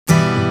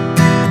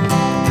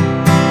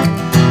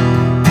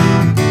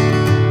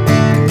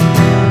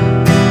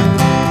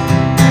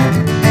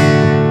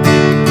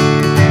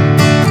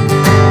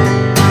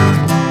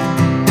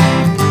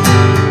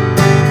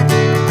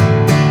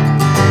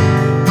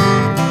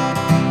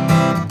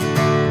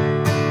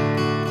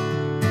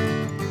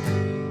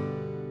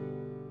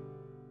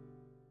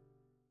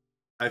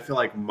I feel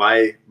like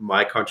my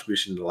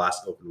contribution to the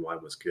last open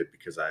wine was good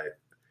because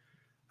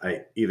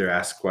I either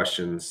asked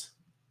questions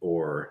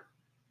or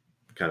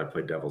kind of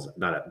played devil's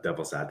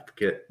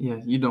advocate. Yeah,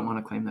 you don't want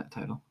to claim that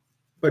title.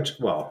 But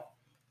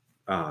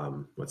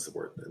what's the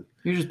word then?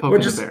 You're just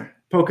poking the bear.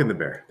 Poking the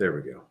bear. There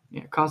we go.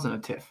 Yeah, causing a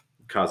tiff.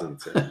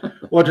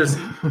 Well, just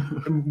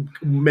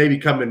maybe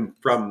coming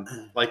from,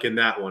 like in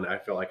that one, I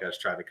feel like I was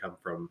trying to come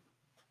from,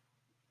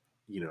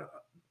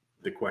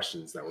 the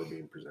questions that were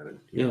being presented.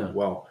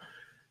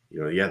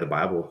 The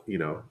Bible,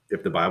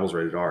 if the Bible's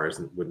rated R,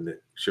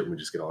 shouldn't we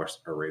just get our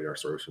rated R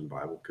stories from the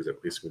Bible? Because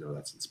at least we know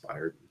that's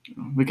inspired.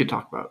 We could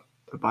talk about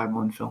the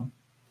Bible and film.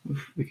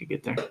 We could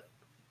get there.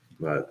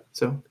 But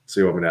so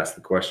you want me to ask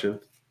the question?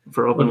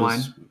 For open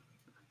wine?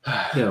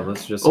 Yeah,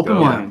 let's just open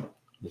go. wine.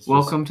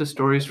 Welcome to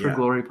Stories for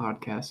Glory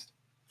podcast.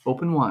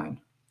 Open wine,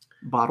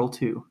 bottle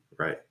 2.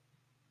 Right.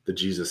 The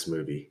Jesus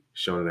movie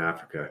shown in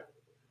Africa.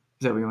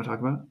 Is that what you want to talk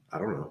about? I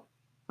don't know.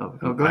 Oh,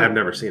 go I ahead. have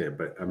never seen it,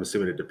 but I'm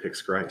assuming it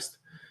depicts Christ.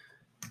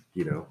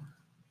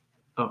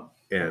 Oh.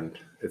 And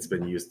it's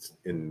been used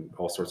in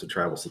all sorts of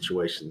tribal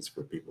situations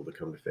for people to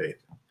come to faith.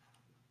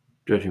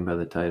 Judging by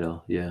the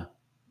title, yeah,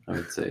 I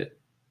would say it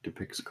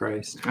depicts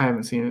Christ. I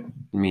haven't seen it.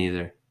 Me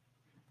either.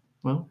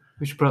 Well,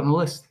 we should put it on the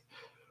list.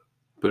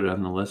 Put it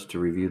on the list to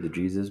review the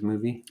Jesus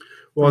movie.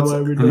 Well, I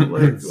don't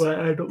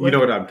like you know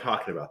what I'm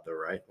talking about, though,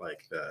 right?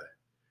 Like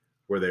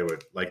where they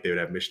would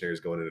have missionaries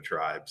going into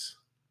tribes,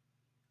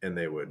 and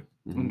they would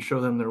and show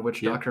them their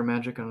witch doctor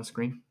magic on a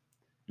screen.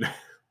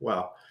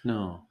 Well,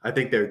 no, I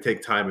think they would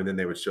take time, and then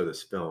they would show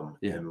this film,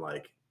 and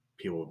like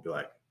people would be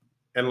like,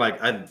 and like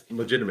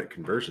legitimate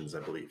conversions, I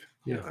believe.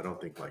 Yeah, I don't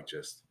think like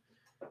just,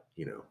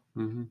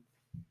 Mm-hmm.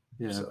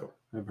 Yeah, so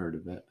I've heard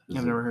of it.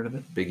 I've never heard of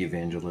it. Big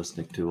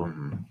evangelistic tool.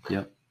 Mm-hmm.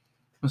 Yep.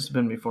 Must have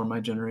been before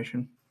my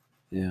generation.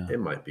 Yeah, it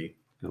might be.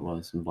 It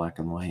was in black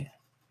and white.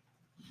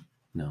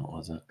 No, it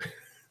wasn't.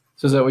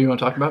 So is that what you want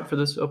to talk about for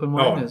this open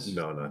wine?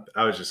 No, not.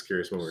 I was just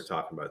curious when we were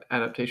talking about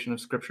adaptation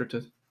of scripture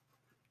to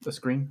the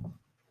screen.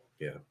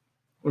 Yeah.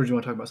 Or do you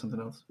want to talk about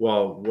something else?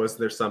 Well, was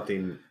there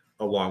something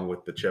along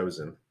with The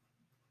Chosen?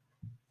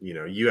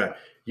 You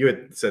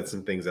had said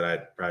some things that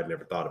I'd probably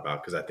never thought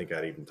about, because I think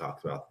I'd even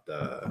talked about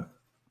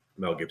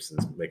Mel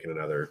Gibson's making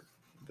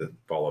the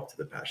follow-up to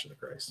The Passion of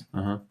Christ.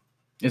 Uh-huh.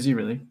 Is he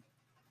really?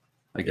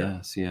 I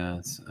guess,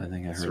 yeah. I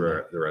think I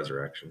heard the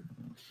resurrection.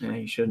 Yeah,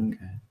 he shouldn't.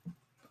 Okay.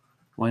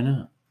 Why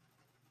not?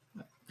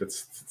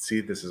 This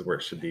is where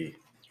it should be.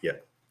 Yeah.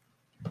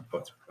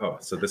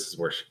 So this is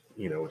where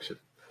we should.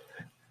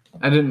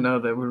 I didn't know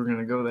that we were going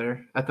to go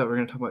there. I thought we were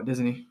going to talk about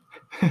Disney.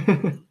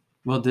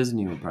 Well,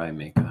 Disney would probably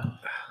make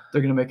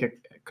They're going to make a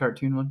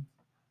cartoon one?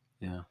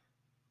 Yeah.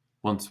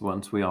 Once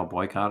we all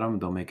boycott them,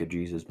 they'll make a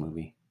Jesus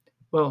movie.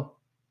 Well,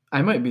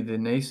 I might be the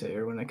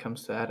naysayer when it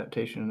comes to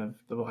adaptation of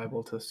the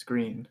Bible to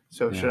screen.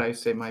 So should I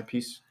say my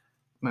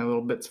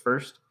little bits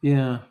first?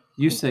 Yeah.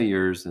 You say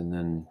yours, and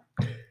then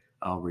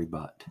I'll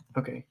rebut.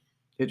 Okay.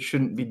 It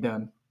shouldn't be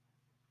done,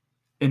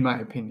 in my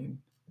opinion.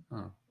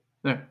 Oh.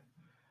 There.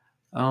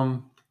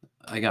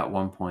 I got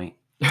 1 point.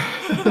 You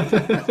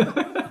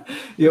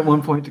got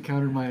 1 point to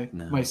counter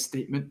my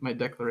statement, my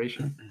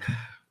declaration.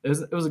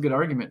 It was a good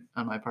argument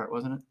on my part,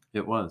 wasn't it?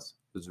 It was.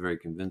 It was very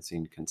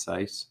convincing,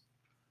 concise.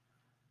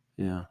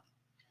 Yeah.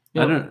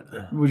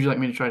 Would you like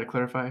me to try to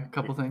clarify a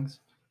couple things?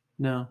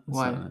 No.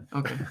 Why?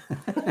 Okay.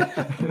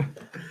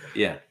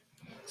 Yeah.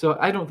 So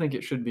I don't think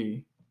it should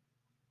be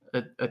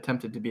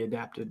attempted to be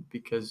adapted,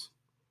 because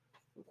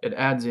it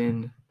adds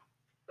in,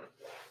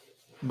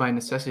 by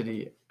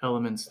necessity,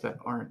 elements that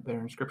aren't there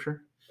in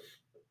Scripture.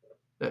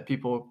 That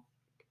people,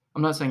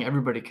 I'm not saying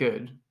everybody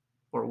could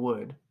or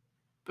would,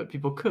 but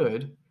people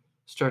could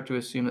start to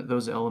assume that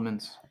those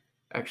elements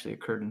actually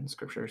occurred in the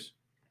Scriptures.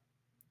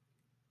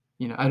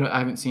 I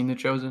haven't seen The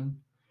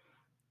Chosen,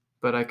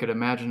 but I could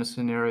imagine a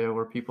scenario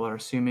where people are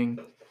assuming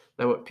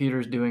that what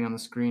Peter's doing on the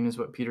screen is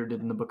what Peter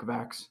did in the book of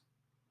Acts.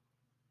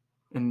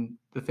 And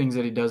the things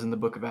that he does in the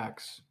book of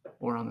Acts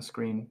or on the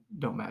screen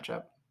don't match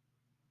up.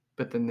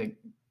 But then they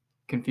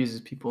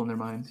confuses people in their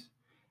minds.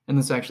 And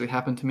this actually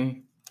happened to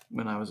me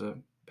when I was a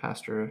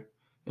pastor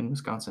in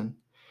Wisconsin.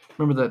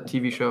 Remember that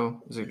TV show?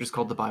 Was it just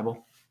called The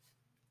Bible?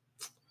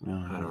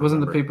 No, it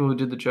wasn't the people who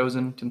did The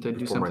Chosen. Didn't they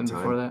do something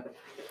before that?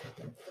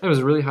 It was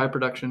a really high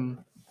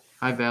production,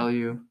 high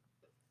value,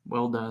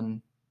 well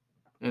done,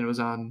 and it was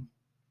on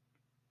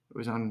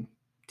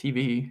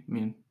TV. I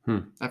mean,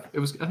 I think it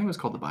was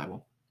called The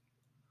Bible.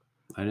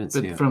 I didn't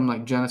see it. From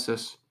like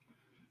Genesis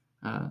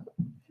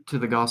to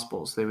the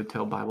Gospels, they would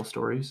tell Bible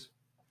stories.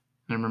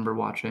 And I remember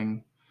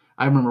watching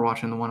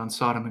the one on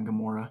Sodom and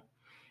Gomorrah,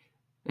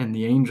 and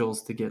the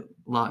angels, to get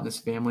Lot and his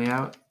family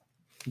out,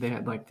 they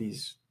had like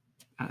these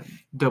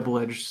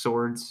double-edged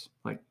swords,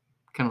 like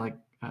kind of like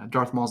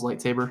Darth Maul's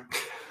lightsaber.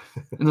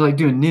 And they're like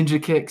doing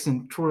ninja kicks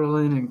and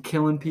twirling and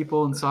killing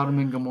people in Sodom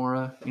and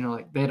Gomorrah.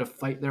 Like they had to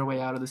fight their way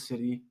out of the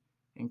city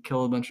and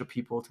kill a bunch of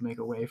people to make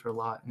a way for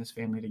Lot and his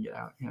family to get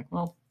out. You're like,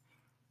 well,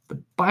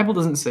 the Bible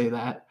doesn't say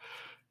that,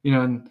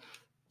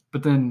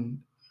 but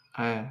then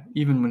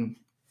even when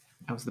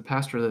I was the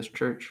pastor of this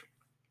church,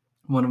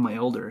 one of my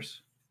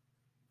elders,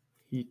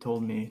 he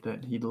told me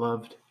that he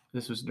loved,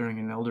 this was during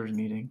an elders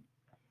meeting,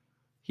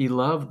 he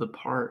loved the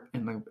part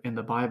in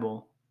the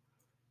Bible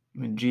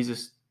when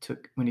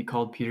when he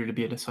called Peter to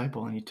be a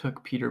disciple, and he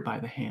took Peter by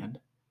the hand.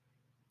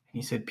 And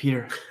he said,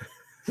 "Peter,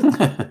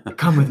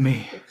 come with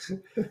me."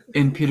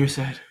 And Peter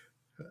said,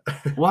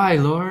 "Why,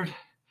 Lord?"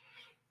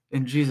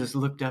 And Jesus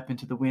looked up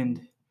into the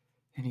wind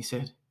and he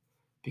said,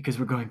 "Because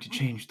we're going to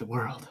change the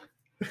world."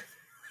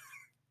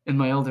 And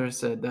my elder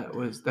said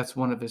that's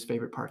one of his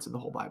favorite parts of the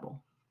whole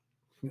Bible.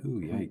 Ooh,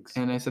 yikes.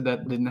 And I said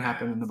that didn't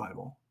happen in the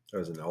Bible. I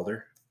was an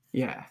elder.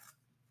 Yeah.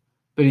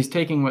 But he's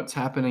taking what's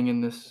happening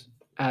in this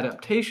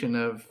adaptation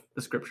of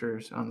the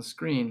scriptures on the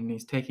screen, and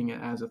he's taking it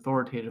as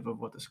authoritative of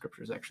what the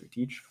scriptures actually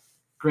teach.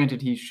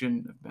 Granted, he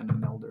shouldn't have been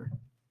an elder.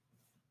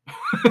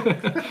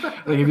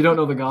 Like, if you don't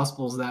know the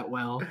Gospels that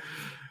well,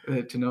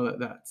 to know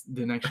that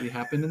didn't actually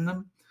happen in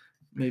them,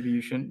 maybe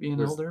you shouldn't be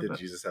an elder. Did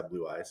Jesus have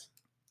blue eyes?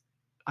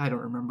 I don't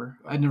remember.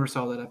 I never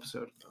saw that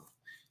episode.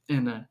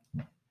 And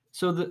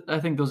so I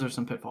think those are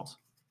some pitfalls.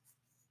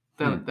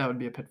 That would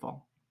be a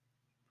pitfall.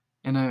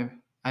 And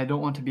I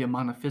don't want to be a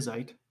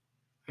monophysite.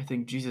 I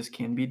think Jesus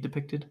can be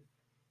depicted,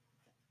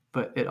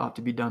 but it ought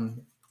to be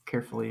done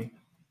carefully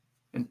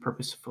and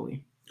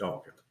purposefully. Oh,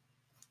 okay.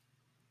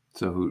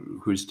 So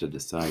who's to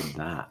decide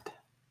that?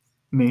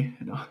 Me,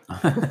 no.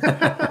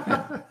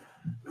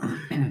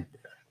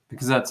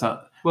 Because that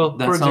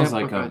sounds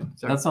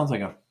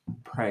like a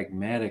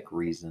pragmatic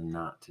reason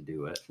not to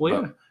do it.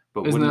 Well, yeah.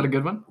 But isn't that a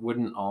good one?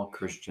 Wouldn't all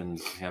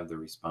Christians have the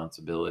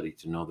responsibility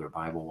to know their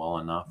Bible well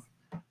enough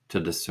to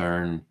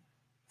discern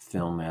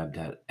film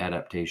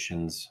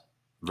adaptations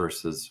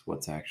versus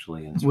what's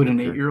actually in Scripture? Would an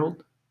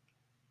 8-year-old?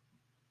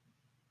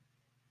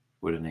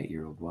 Would an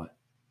 8-year-old what?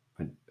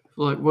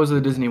 Like, what was the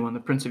Disney one? The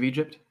Prince of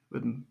Egypt?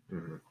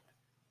 Mm-hmm.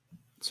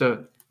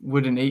 So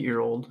would an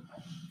 8-year-old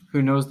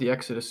who knows the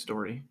Exodus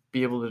story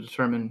be able to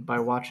determine by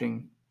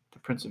watching the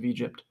Prince of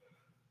Egypt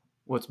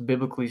what's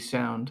biblically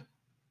sound,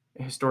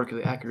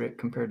 historically accurate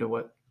compared to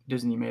what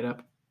Disney made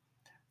up?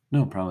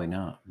 No, probably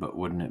not. But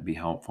wouldn't it be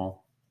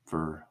helpful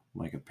for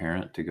like a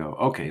parent to go,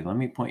 okay, let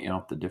me point you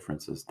out the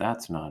differences.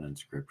 That's not in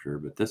Scripture,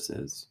 but this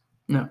is.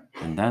 No.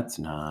 And that's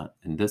not,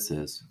 and this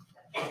is.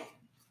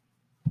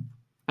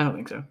 I don't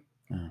think so.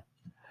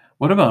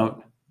 What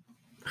about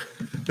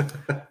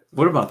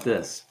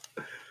this?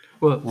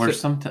 Well, Where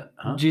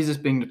Jesus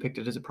being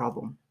depicted as a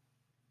problem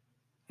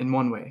in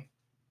one way.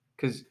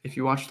 Because if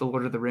you watch the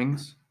Lord of the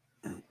Rings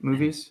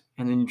movies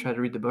and then you try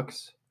to read the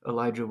books,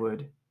 Elijah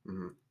Wood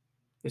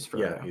is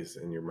Frodo. Yeah, he's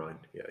in your mind.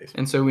 Yeah,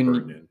 and so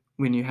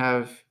when you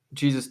have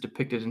Jesus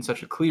depicted in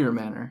such a clear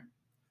manner,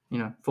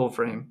 full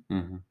frame,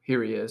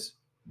 here he is,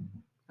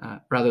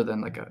 rather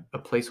than like a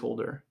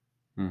placeholder,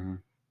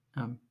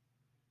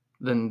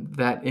 then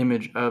that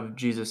image of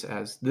Jesus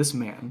as this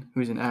man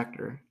who's an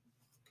actor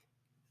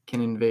can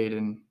invade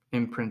and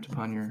imprint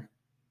upon your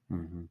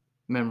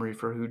memory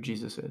for who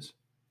Jesus is.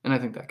 And I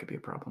think that could be a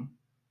problem.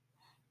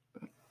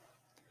 But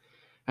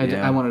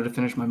I wanted to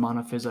finish my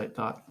monophysite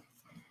thought.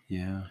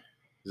 Yeah.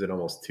 Is it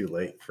almost too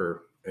late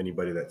for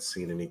anybody that's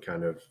seen any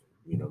kind of,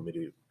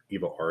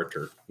 medieval art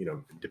or,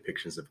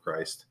 depictions of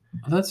Christ?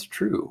 Well, that's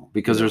true,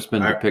 because there's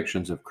been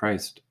depictions of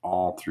Christ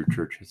all through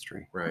church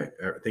history. Right.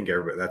 I think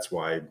everybody, that's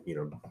why,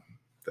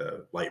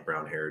 the light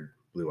brown haired,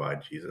 blue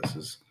eyed Jesus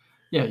is.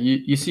 Yeah.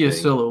 You see a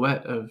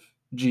silhouette of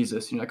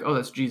Jesus and you're like, oh,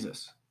 that's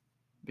Jesus,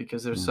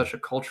 because there's such a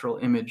cultural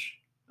image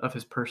of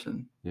his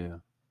person. Yeah.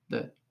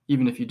 That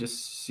even if you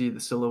just see the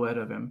silhouette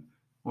of him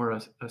or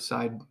a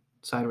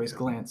sideways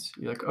glance,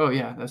 you're like, oh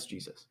yeah, that's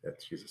Jesus.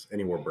 That's Jesus. And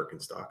he wore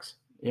Birkenstocks.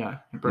 Yeah,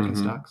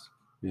 Birkenstocks.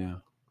 Yeah.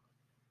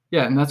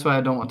 Yeah, and that's why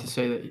I don't want to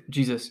say that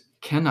Jesus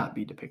cannot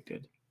be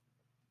depicted,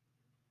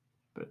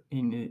 but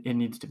it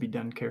needs to be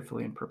done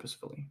carefully and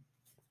purposefully.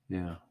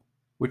 Yeah,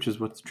 which is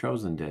what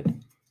Chosen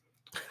did.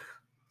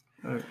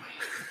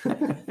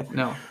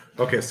 No.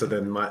 Okay, so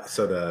then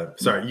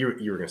sorry,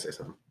 you were gonna say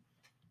something.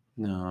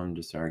 No, I'm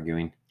just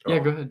arguing. Yeah,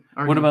 go ahead.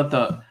 Argue.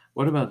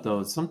 What about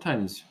those?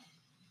 Sometimes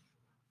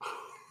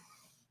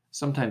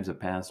a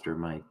pastor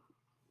might,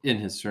 in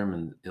his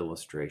sermon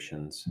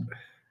illustrations,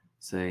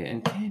 say,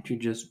 and can't you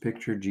just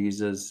picture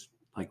Jesus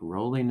like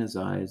rolling his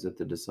eyes at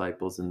the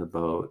disciples in the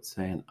boat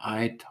saying,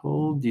 I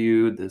told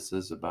you this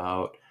is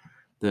about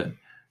the...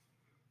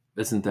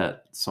 Isn't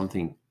that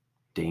something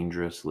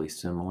dangerously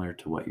similar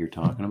to what you're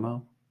talking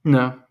about?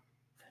 No.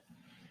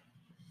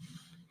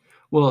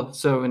 Well,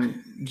 so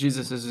when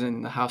Jesus is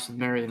in the house with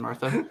Mary and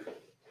Martha,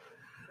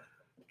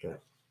 okay,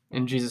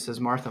 and Jesus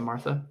says, Martha,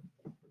 Martha.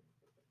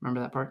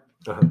 Remember that part?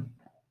 Uh-huh.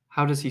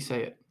 How does he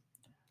say it?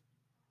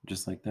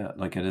 Just like that.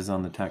 Like it is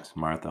on the text,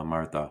 Martha,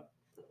 Martha.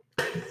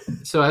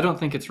 So I don't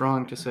think it's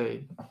wrong to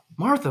say,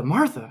 Martha,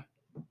 Martha.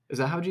 Is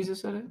that how Jesus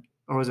said it?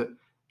 Or was it,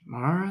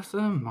 Martha,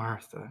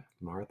 Martha?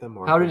 Martha,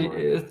 Martha. How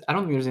did I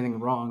don't think there's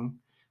anything wrong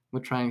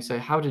with trying to say,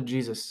 how did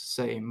Jesus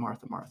say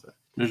Martha, Martha?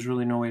 There's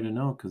really no way to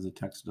know because the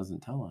text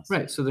doesn't tell us.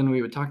 Right. So then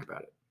we would talk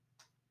about it.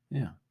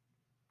 Yeah.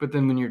 But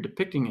then when you're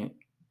depicting it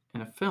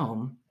in a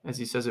film, as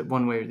he says it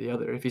one way or the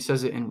other, if he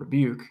says it in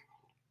rebuke,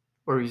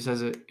 or he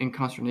says it in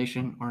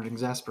consternation or in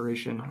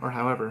exasperation or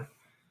however,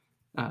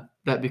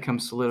 that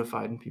becomes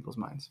solidified in people's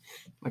minds.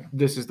 Like,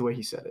 this is the way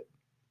he said it.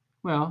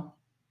 Well,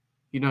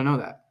 you don't know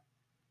that.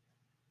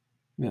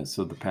 Yeah,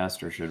 so the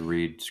pastor should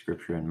read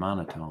scripture in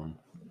monotone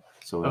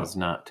so as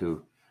not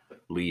to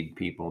lead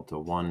people to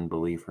one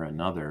belief or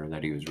another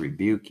that he was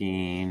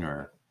rebuking,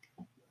 or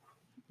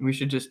We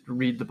should just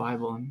read the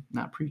Bible and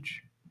not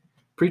preach.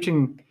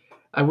 Preaching,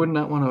 I would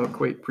not want to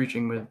equate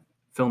preaching with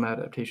film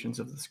adaptations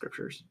of the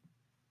scriptures.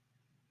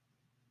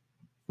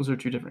 Those are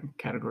two different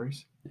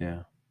categories.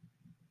 yeah.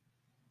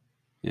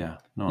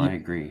 No, I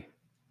agree.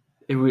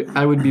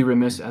 I would be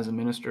remiss as a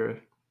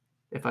minister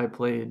if I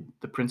played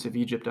the Prince of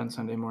Egypt on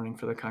Sunday morning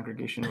for the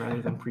congregation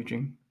rather than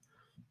preaching.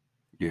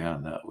 Yeah,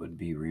 that would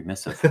be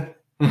remissive.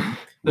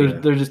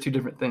 They're just two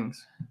different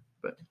things.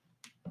 But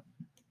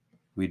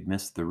We'd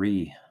miss the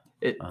re.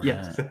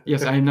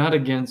 Yes, I'm not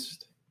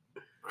against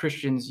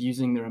Christians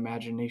using their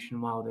imagination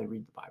while they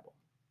read the Bible.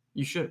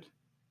 You should.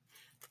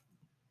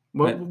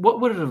 What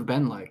would it have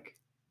been like,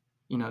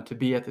 to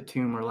be at the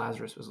tomb where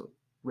Lazarus was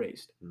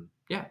raised?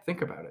 Yeah,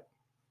 think about it.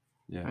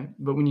 Yeah. Right?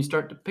 But when you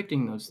start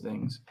depicting those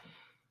things,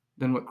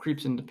 then what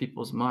creeps into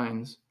people's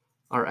minds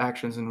are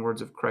actions and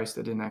words of Christ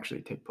that didn't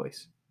actually take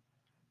place.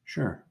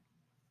 Sure.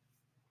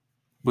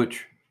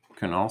 Which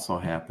can also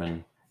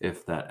happen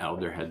if that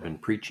elder had been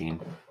preaching.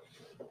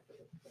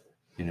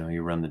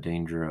 You run the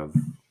danger of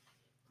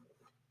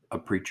a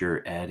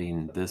preacher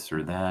adding this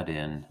or that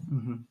in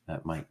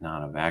that might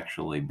not have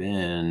actually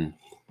been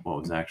what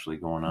was actually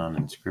going on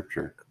in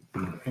Scripture.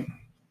 Right.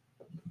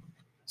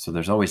 So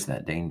there's always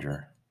that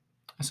danger.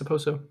 I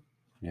suppose so.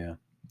 Yeah.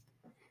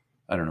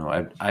 I don't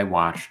know. I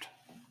watched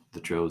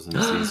The Chosen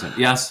season.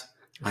 Yes,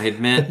 I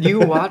admit. You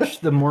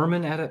watched the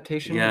Mormon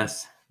adaptation?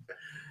 Yes.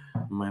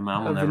 My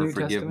mom will Of the never New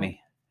forgive Testament?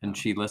 me. And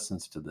she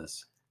listens to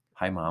this.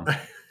 Hi, Mom.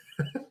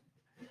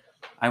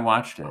 I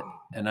watched it.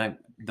 And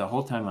the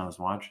whole time I was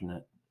watching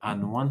it, on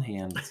the one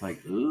hand, it's like,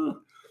 ugh,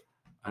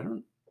 I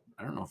don't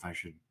know if I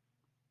should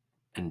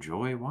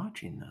enjoy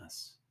watching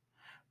this.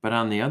 But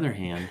on the other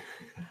hand,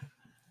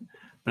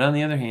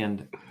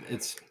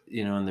 it's,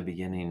 in the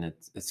beginning,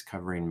 it's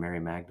covering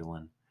Mary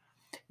Magdalene.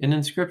 And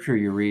in Scripture,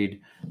 you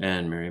read,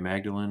 and Mary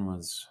Magdalene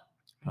was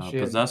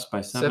possessed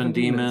by seven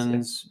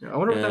demons. Yes. I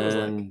wonder what that was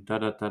like. Da,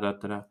 da, da, da,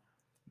 da, da.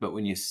 But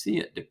when you see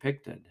it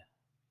depicted,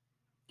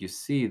 you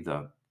see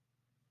the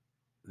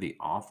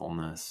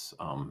awfulness,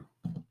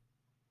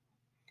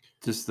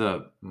 just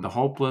the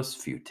hopeless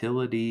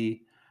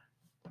futility,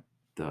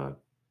 the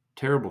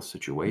terrible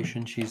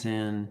situation she's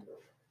in,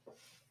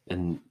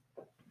 and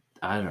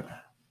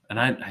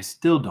I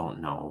still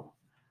don't know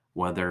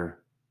whether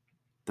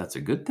that's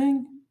a good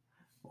thing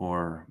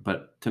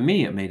but to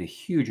me it made a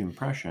huge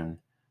impression.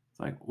 It's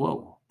like,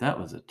 whoa, that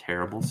was a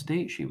terrible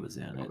state she was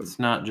in. It's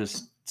not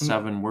just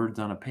 7 words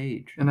on a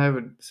page. And I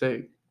would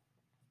say,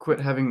 quit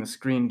having the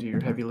screen do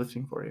your heavy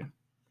lifting for you.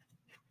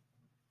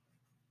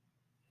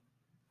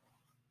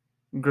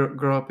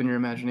 Grow up in your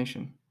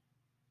imagination.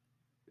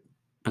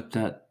 But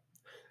that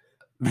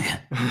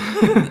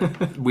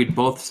we'd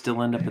both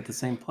still end up at the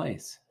same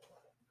place.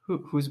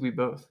 Who's we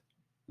both?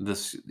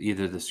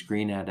 Either the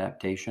screen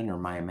adaptation or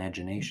my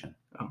imagination.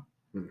 Oh.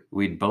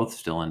 We'd both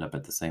still end up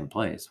at the same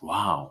place.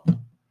 Wow.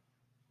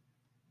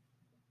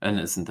 And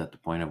isn't that the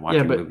point of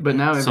watching? Yeah, but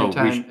now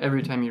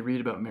every time you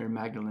read about Mary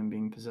Magdalene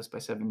being possessed by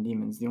 7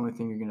 demons, the only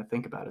thing you're going to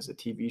think about is a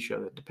TV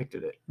show that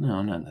depicted it.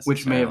 No, not necessarily.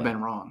 Which may have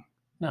been wrong.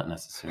 Not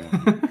necessarily.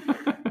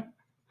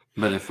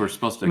 But if we're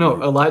supposed to...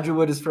 No, Elijah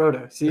Wood is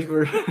Frodo. See, if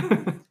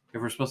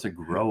we're supposed to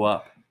grow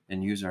up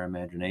and use our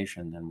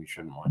imagination, then we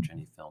shouldn't watch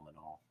any film at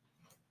all.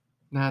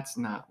 That's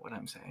not what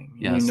I'm saying.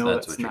 Yes,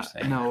 that's what you're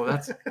saying. No,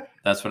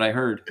 that's what I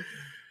heard.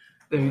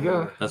 There you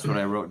go. That's what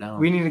I wrote down.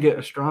 We need to get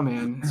a straw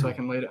man so I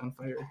can light it on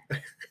fire.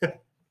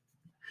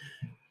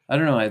 I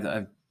don't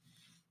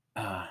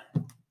know.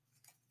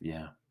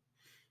 Yeah.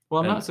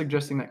 Well, I'm not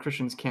suggesting that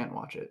Christians can't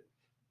watch it.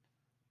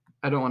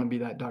 I don't want to be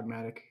that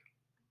dogmatic.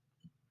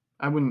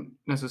 I wouldn't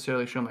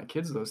necessarily show my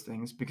kids those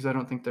things because I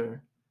don't think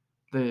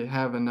they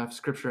have enough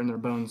scripture in their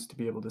bones to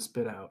be able to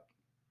spit out,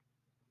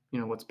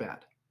 what's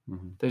bad.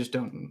 Mm-hmm. They just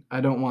don't.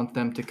 I don't want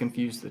them to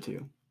confuse the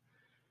two.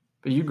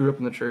 But you grew up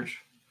in the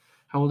church.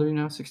 How old are you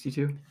now?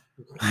 62?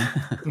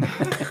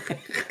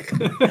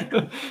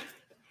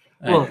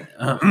 Well,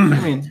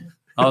 I mean,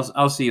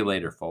 I'll see you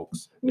later,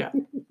 folks. Yeah.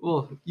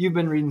 Well, you've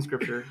been reading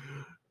scripture,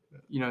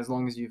 as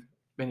long as you've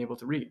been able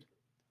to read.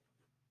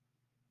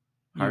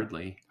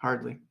 Hardly.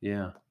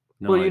 Yeah.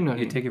 No, well,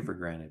 you take it for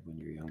granted when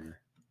you're younger.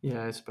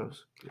 Yeah, I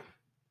suppose.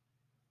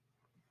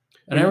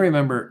 And I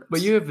remember...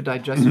 But you have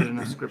digested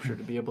enough scripture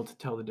to be able to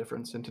tell the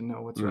difference and to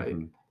know what's right.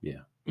 Yeah.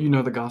 You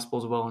know the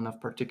Gospels well enough,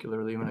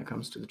 particularly when it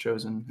comes to the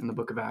chosen in the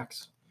book of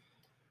Acts.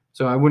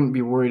 So I wouldn't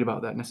be worried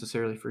about that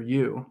necessarily for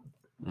you.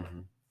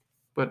 Mm-hmm.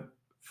 But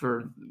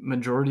for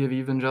majority of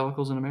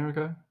evangelicals in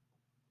America,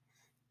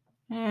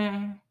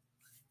 they're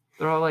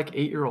all like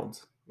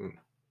 8-year-olds.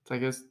 It's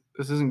like, this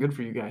isn't good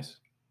for you guys.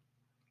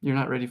 You're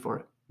not ready for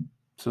it.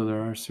 So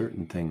there are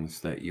certain things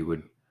that you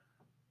would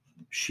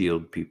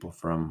shield people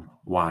from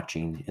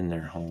watching in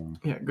their home.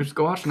 Yeah, just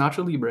go watch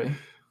Nacho Libre.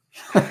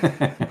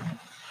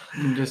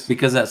 And just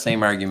Because that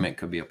same argument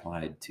could be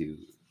applied to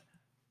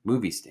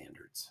movie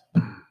standards.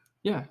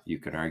 yeah, You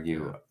could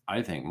argue,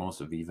 I think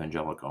most of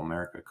evangelical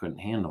America couldn't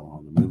handle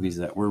all the movies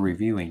that we're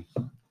reviewing.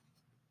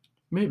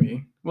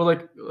 maybe. Well,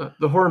 like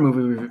the horror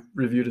movie we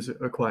reviewed is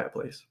A Quiet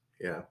Place,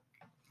 Yeah.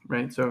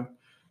 right? So,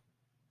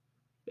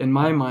 in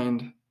my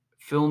mind,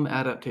 film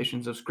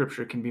adaptations of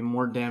scripture can be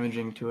more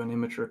damaging to an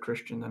immature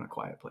Christian than A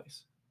Quiet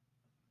Place.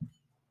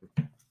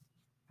 Does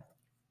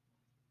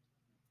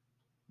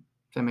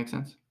that make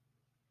sense?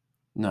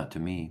 Not to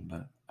me,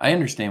 but I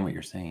understand what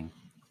you're saying.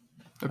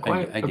 A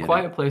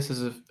Quiet Place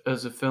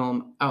is a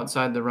film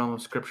outside the realm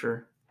of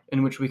scripture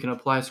in which we can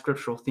apply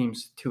scriptural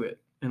themes to it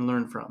and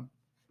learn from,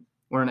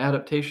 where an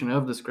adaptation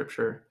of the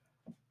scripture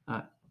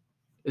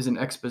is an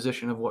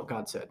exposition of what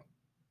God said.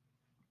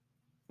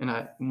 And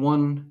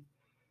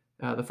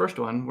the first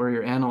one, where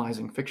you're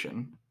analyzing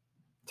fiction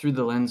through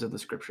the lens of the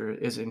scripture,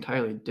 is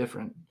entirely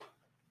different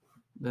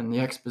than the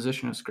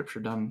exposition of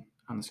scripture done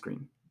on the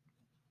screen.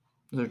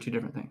 Those are two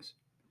different things.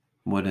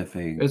 What if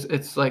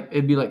It's like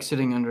it'd be like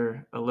sitting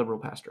under a liberal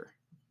pastor,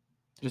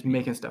 just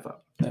making stuff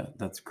up.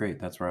 that's great.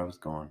 That's where I was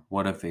going.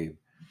 What if a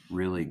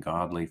really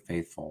godly,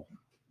 faithful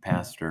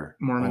pastor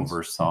Mormons.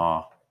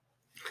 oversaw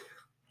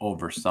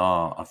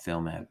a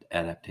film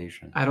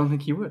adaptation? I don't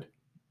think he would.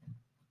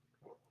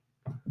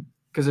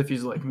 Because if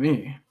he's like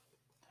me,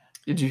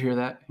 did you hear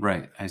that?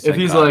 Right. I said If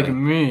he's godly. like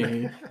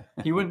me,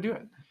 he wouldn't do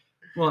it.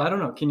 Well, I don't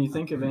know. Can you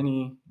think of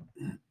any?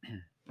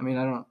 I mean,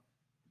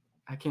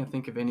 I can't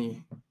think of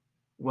any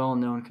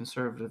well-known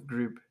conservative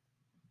group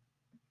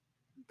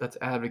that's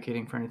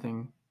advocating for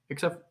anything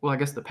except, well, I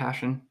guess The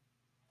Passion.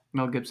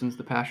 Mel Gibson's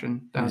The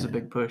Passion. That was a Yeah.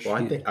 big push. Well,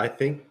 I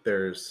think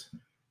there's.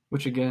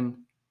 Which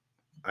again,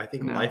 I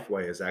think No.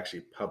 Lifeway is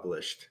actually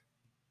published,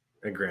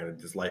 and granted,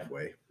 it's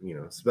Lifeway.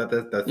 So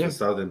that's Yeah. the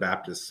Southern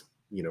Baptist,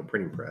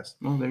 printing press.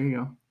 well, there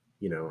you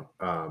go.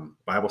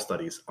 Bible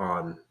studies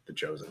on The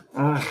Chosen.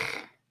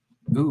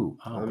 Ooh,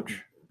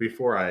 ouch.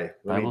 Before I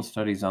Bible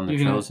studies on the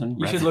You chosen.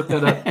 should look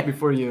that up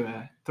before you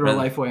throw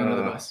Rather- Lifeway under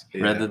the bus.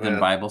 Rather than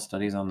Bible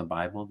studies on the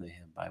Bible, they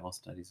have Bible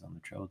studies on the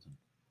chosen.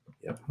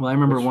 Well, I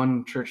remember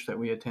one church that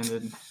we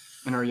attended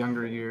in our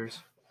younger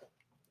years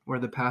where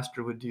the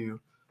pastor would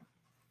do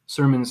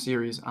sermon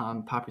series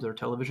on popular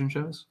television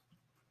shows.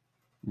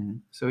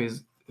 Mhm. So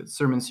his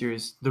sermon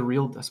series, The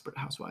Real Desperate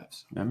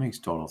Housewives. That makes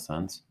total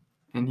sense.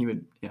 And he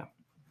would, yeah.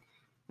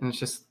 And it's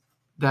just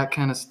that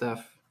kind of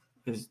stuff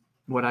is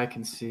what I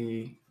can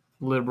see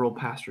liberal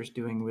pastors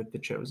doing with The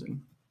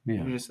Chosen.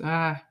 Yeah. You're just,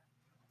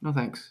 no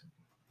thanks.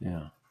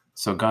 Yeah.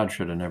 So God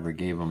should have never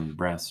gave them the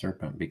brass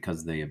serpent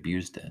because they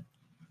abused it.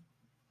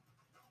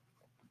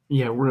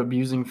 Yeah, we're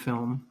abusing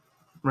film.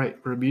 Right,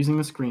 we're abusing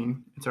the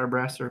screen. It's our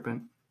brass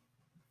serpent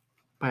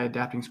by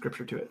adapting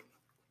scripture to it.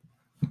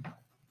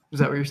 Is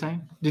that what you're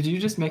saying? Did you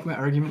just make my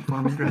argument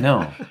for me, Greg?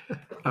 No.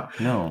 Oh.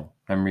 No.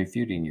 I'm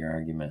refuting your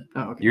argument.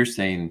 Oh, okay. You're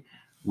saying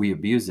we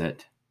abuse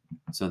it,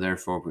 so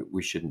therefore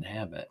we shouldn't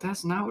have it.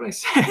 That's not what I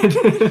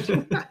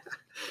said.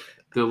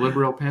 The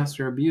liberal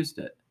pastor abused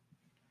it.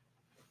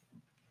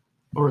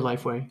 Or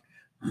Lifeway.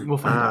 We'll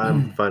find out.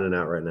 I'm finding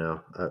out right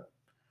now.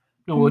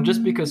 No, well,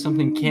 just because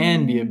something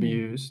can be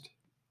abused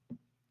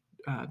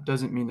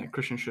doesn't mean that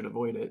Christians should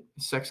avoid it.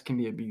 Sex can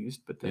be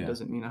abused, but that Yeah.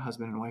 doesn't mean a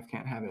husband and wife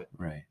can't have it.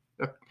 Right.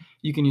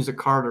 You can use a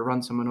car to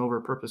run someone over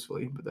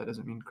purposefully, but that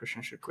doesn't mean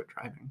Christians should quit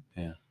driving.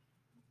 Yeah.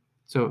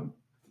 So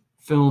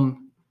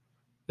film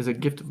is a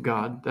gift of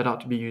God that ought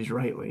to be used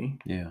rightly.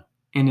 Yeah.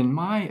 And in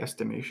my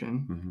estimation,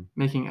 hmm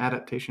making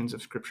adaptations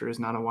of scripture is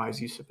not a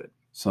wise use of it.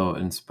 So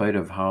in spite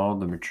of how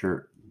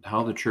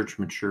the church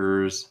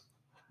matures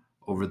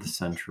over the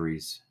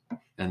centuries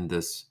and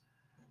this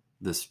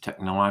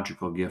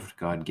technological gift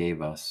God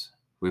gave us,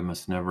 we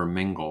must never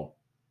mingle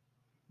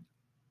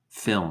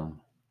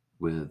film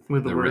with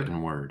With the the word.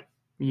 written word.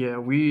 Yeah,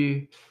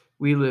 we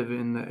live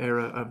in the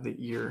era of the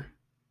ear.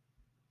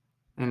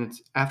 And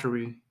it's after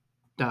we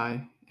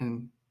die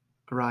and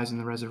arise in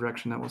the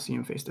resurrection that we'll see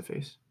him face to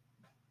face.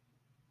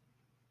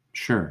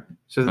 Sure.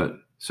 So But-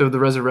 so the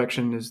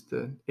resurrection is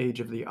the age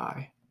of the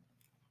eye.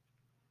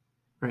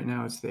 Right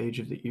now it's the age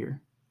of the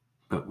ear.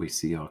 But we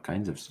see all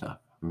kinds of stuff.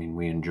 I mean,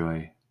 we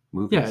enjoy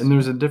movies. Yeah, and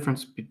there's a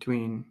difference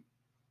between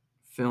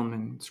film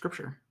and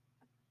scripture.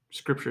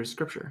 Scripture is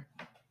scripture.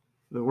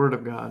 The word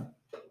of God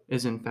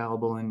is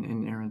infallible and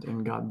inerrant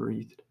and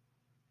God-breathed.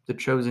 The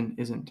chosen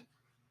isn't.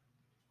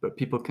 But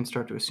people can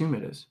start to assume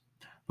it is.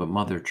 But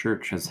Mother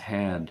Church has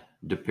had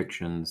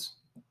depictions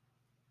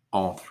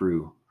all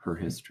through her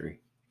history.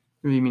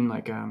 You mean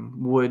like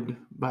wood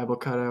Bible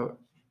cutout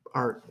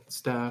art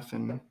stuff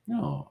and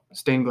No,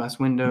 stained glass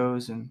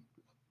windows and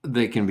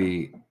they can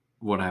be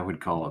what I would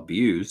call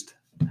abused,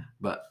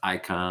 but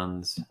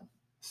icons,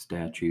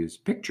 statues,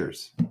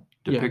 pictures, Yeah.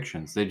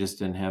 depictions. They just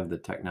didn't have the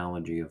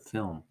technology of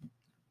film.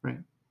 Right.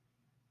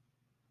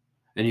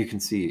 And you can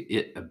see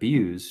it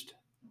abused,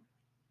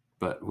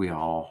 but we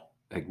all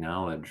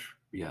acknowledge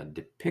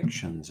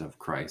depictions of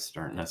Christ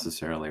aren't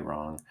necessarily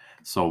wrong.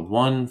 So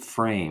one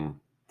frame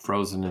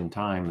frozen in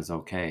time is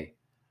okay,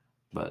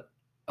 but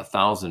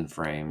 1,000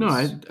 frames. No,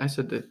 I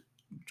said that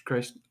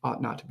Christ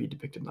ought not to be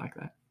depicted like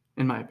that,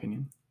 in my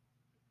opinion.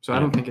 So I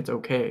don't think it's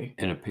okay.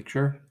 In a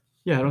picture?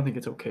 Yeah, I don't think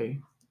it's okay.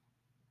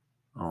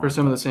 Oh, For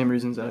some of the same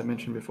reasons that I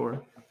mentioned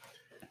before.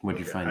 What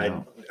did you find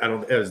out? I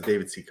don't. It was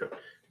David C. Cook,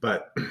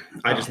 but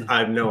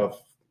I know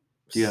of.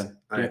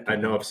 I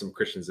know of some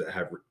Christians that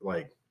have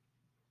like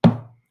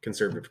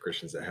conservative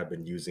Christians that have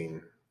been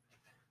using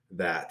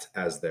that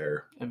as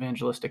their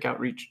evangelistic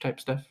outreach type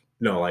stuff.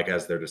 No, like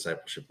as their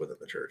discipleship within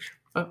the church.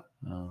 Oh.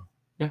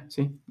 Yeah.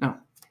 See, no.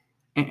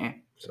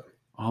 So.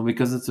 Oh,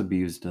 because it's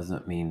abused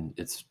doesn't mean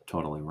it's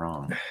totally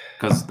wrong.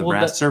 Because the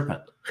brass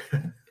serpent.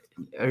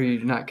 Are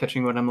you not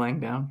catching what I'm laying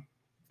down?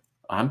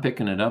 I'm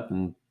picking it up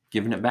and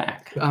giving it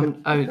back.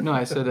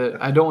 I said that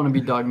I don't want to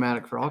be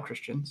dogmatic for all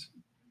Christians.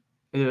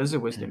 It is a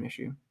wisdom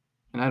issue.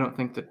 And I don't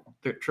think that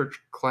the church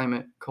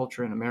climate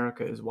culture in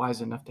America is wise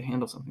enough to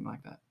handle something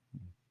like that.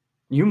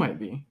 You might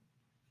be.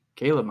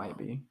 Caleb might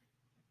be.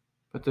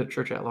 But the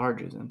church at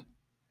large isn't,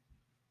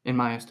 in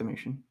my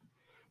estimation.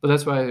 But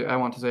that's why I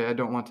want to say I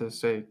don't want to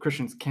say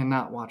Christians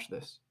cannot watch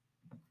this.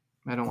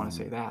 I don't want to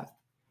say that.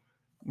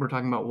 We're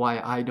talking about why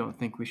I don't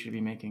think we should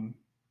be making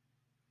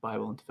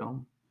Bible into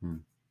film.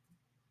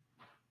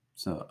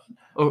 So,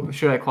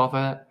 should I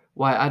qualify that?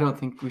 Why I don't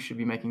think we should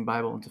be making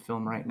Bible into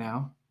film right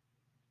now.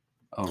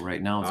 Oh,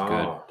 right now it's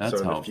good. That's so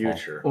in helpful. The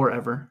future. Or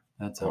ever.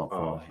 That's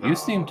helpful. You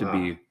seem to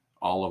be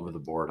all over the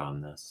board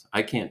on this.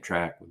 I can't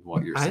track with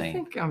what you're saying. I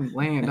think I'm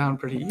laying it down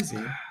pretty easy.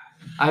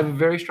 I have a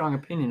very strong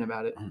opinion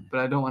about it, but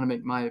I don't want to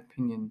make my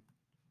opinion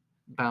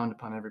bound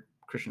upon every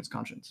Christian's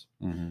conscience.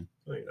 Mm-hmm.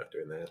 No, you're not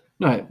doing that.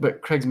 No,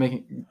 but Greg's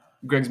making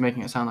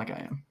it sound like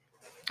I am.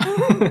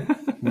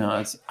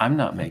 No, I'm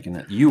not making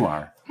it. You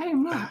are. I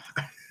am not.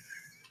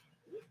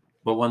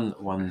 But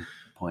one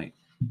point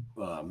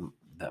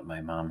that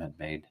my mom had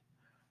made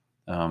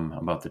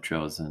about the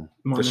Chosen.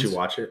 Mormons. Does she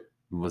watch it?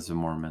 Was the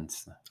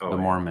Mormons, the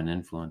Mormon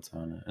influence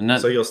on it.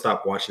 And so you'll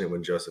stop watching it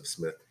when Joseph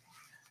Smith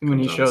when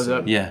he shows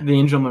up. Yeah. The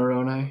angel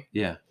Moroni.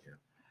 Yeah.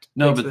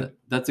 No, but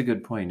that's a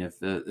good point. If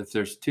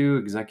there's two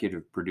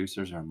executive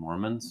producers are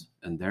Mormons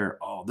and they're,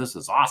 this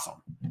is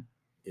awesome,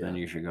 then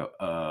you should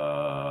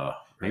go,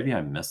 maybe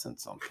I'm missing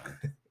something.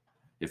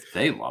 If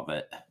they love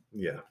it.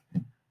 Yeah.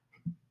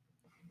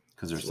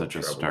 Because there's such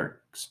a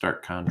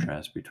stark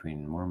contrast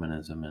between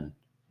Mormonism and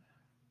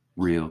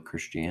real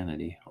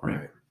Christianity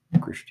or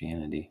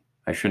Christianity.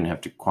 I shouldn't have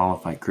to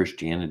qualify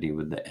Christianity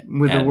with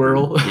the word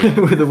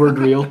with the word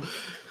real.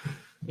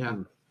 Yeah.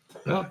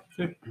 Well,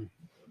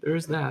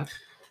 there's that.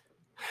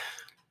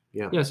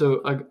 Yeah. Yeah.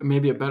 So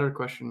maybe a better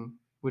question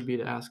would be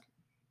to ask,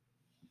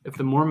 if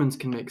the Mormons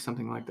can make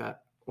something like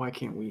that, why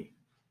can't we?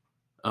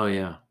 Oh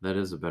yeah, that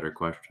is a better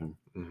question.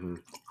 Mm-hmm.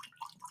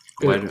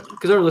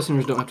 Because our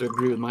listeners don't have to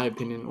agree with my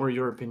opinion or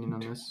your opinion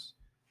on this.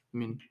 I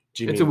mean,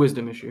 it's a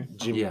wisdom issue.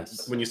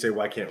 Yes. When you say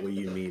why can't we,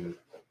 you mean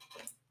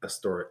a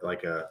story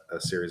like a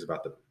series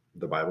about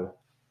the Bible?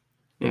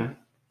 Yeah.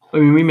 I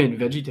mean, we made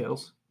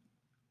VeggieTales.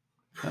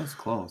 That was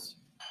close.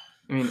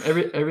 I mean,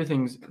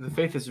 the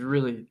faith is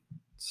really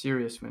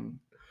serious when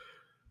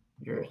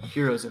your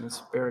hero's an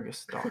asparagus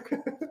stalk.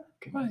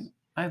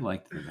 I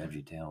liked the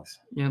VeggieTales.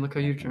 Yeah, look how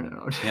you turned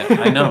out. Yeah,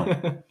 I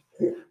know.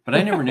 But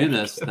I never knew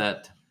this,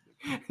 that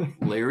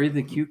Larry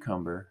the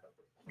Cucumber,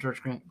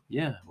 George Grant,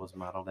 was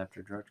modeled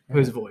after George Grant.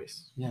 His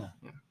voice. Yeah.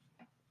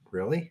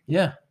 Really?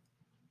 Yeah.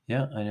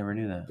 Yeah, I never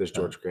knew that. Does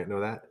George Grant know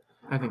that?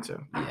 I think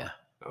so. Yeah.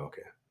 Oh,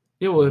 okay.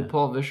 Yeah, well,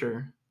 Paul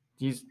Vischer,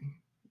 he's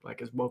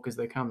like as woke as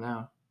they come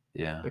now.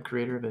 Yeah. The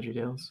creator of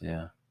VeggieTales.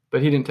 Yeah.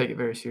 But he didn't take it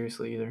very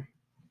seriously either.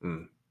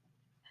 Mm.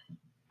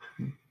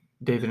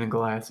 David and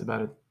Goliath's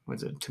about a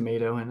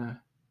tomato and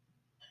a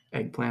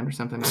eggplant or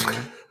something.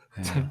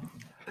 Yeah.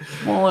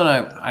 Well,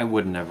 and I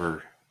would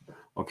never.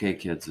 Okay,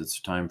 kids, it's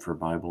time for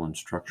Bible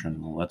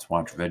instruction. Well, let's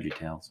watch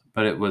VeggieTales.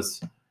 But it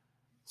was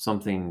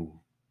something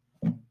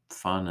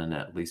fun and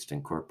at least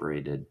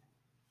incorporated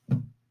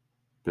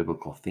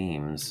biblical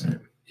themes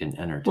in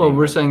entertainment. Well,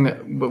 we're saying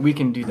that, but we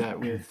can do that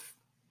with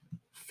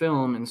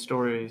film and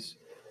stories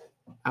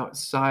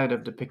outside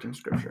of depicting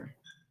Scripture.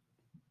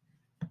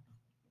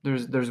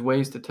 There's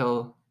ways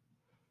to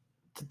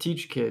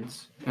teach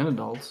kids and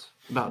adults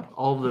about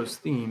all of those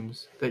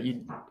themes that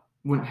you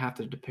wouldn't have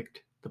to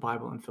depict the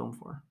Bible in film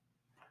for.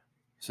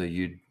 So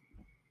you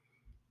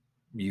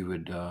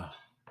would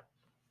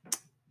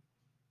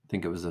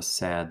think it was a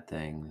sad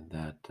thing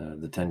that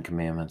the Ten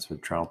Commandments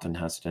with Charlton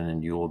Heston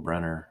and Yul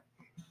Brynner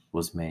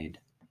was made.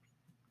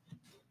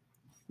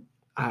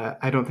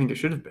 I don't think it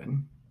should have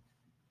been.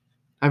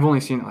 I've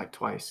only seen it like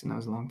twice, and that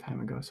was a long time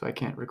ago, so I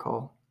can't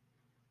recall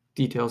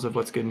details of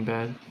what's good and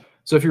bad.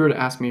 So if you were to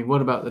ask me,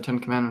 what about the Ten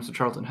Commandments of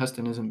Charlton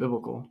Heston isn't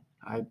biblical,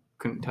 I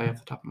couldn't tell you off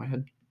the top of my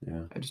head.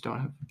 Yeah. I just don't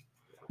have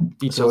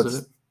details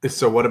of it.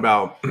 So what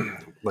about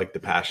like the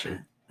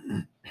Passion?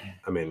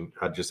 I mean,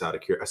 just out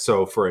of curiosity.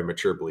 So for a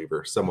mature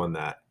believer, someone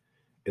that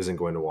isn't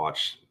going to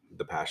watch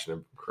the Passion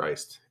of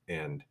Christ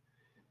and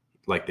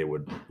like they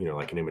would,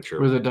 like an immature.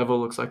 Where the devil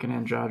looks like an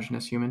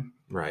androgynous human.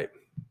 Right.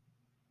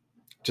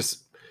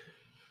 Just,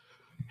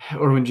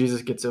 Or when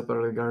Jesus gets up out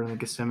of the Garden of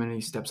Gethsemane,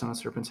 he steps on a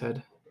serpent's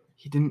head.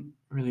 He didn't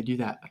really do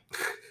that.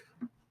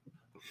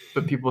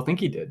 But people think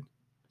he did.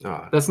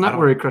 That's not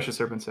where he crushed a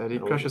serpent's head. He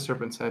crushed a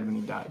serpent's head when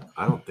he died.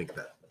 I don't think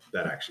that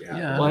actually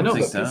happened. Yeah, Well, I know,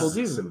 think but people so.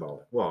 do.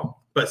 Symbolic.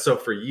 Well, but so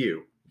for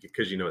you,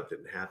 because it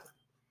didn't happen,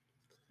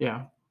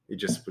 Yeah. you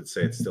just would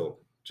say it's still,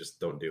 just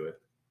don't do it.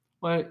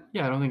 Well,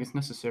 yeah, I don't think it's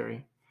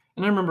necessary.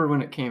 And I remember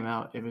when it came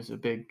out, it was a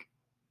big,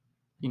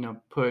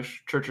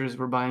 push. Churches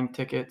were buying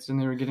tickets and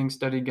they were getting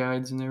study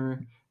guides,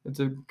 and it's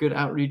a good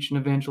outreach and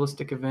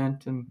evangelistic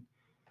event.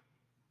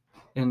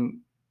 And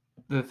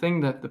the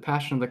thing that the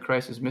Passion of the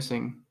Christ is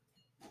missing,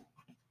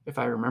 if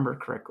I remember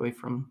correctly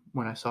from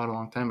when I saw it a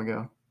long time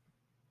ago,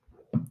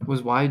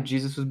 was why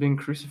Jesus was being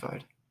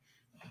crucified.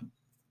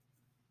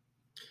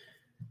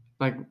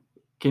 Like,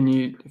 can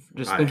you,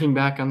 just thinking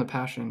back on the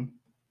Passion,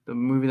 the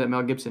movie that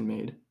Mel Gibson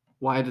made,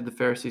 why did the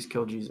Pharisees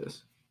kill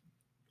Jesus?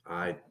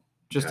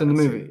 Just in the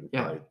movie,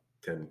 yeah. Probably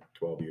 10,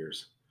 12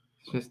 years.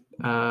 It's just,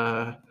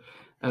 I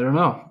don't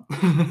know.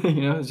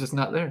 It's just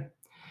not there.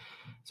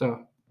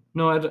 So,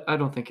 no, I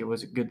don't think it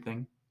was a good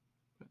thing.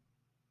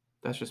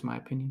 That's just my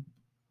opinion.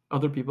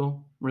 Other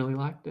people really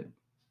liked it.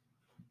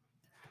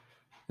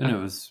 And it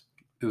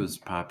was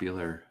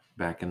popular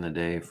back in the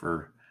day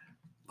for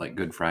like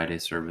Good Friday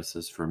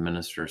services for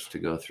ministers to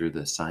go through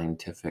the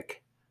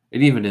scientific.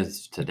 It even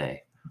is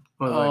today.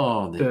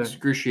 Well, the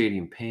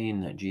excruciating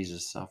pain that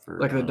Jesus suffered.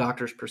 Like the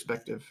doctor's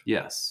perspective.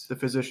 Yes. The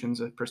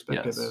physician's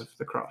perspective of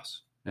the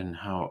cross. And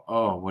how,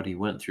 what he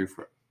went through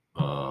for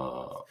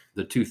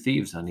the two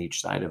thieves on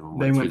each side of him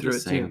They went through the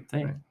it same too,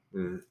 thing. right?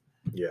 Mm-hmm.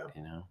 Yeah.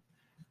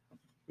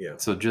 Yeah.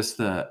 So just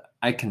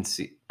I can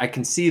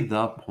see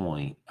the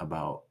point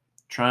about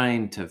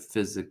trying to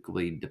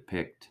physically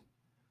depict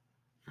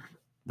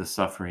the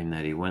suffering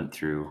that he went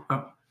through.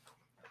 Oh.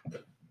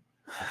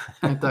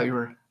 I thought you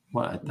were.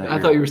 What? I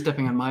thought you were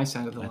stepping on my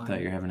side of the line. I thought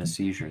you were having a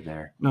seizure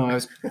there. No, I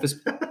was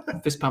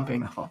fist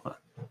pumping.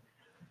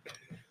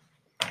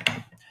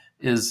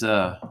 Is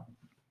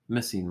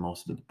missing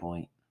most of the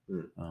point.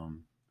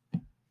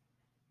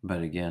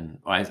 But again,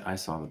 I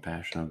saw the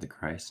Passion of the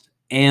Christ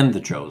and the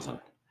Chosen.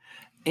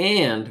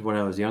 And when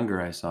I was younger,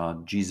 I saw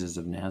Jesus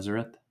of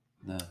Nazareth,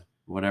 and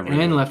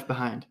Left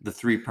Behind, the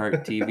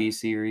 3-part TV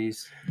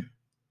series.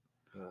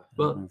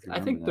 Well, I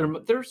think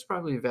there's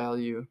probably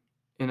value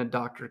in a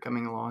doctor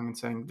coming along and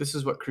saying, this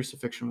is what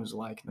crucifixion was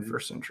like in the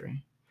first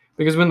century.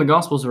 Because when the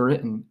Gospels were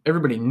written,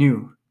 everybody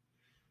knew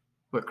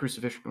what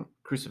crucifixion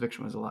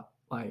was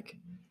like.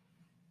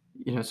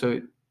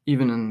 So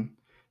even in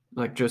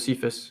like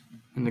Josephus,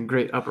 in the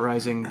great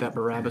uprising that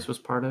Barabbas was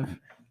part of,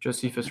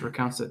 Josephus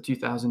recounts that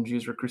 2,000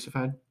 Jews were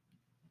crucified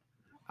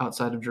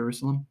outside of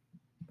Jerusalem.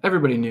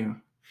 Everybody knew,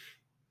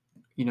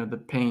 the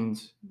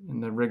pains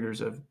and the rigors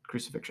of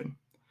crucifixion.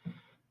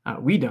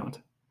 We don't.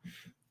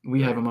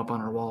 We have them up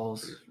on our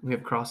walls. We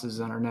have crosses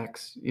on our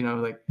necks.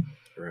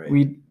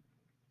 Right.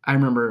 I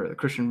remember at a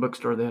Christian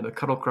bookstore, they had a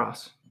cuddle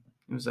cross.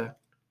 It was a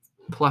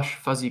plush,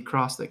 fuzzy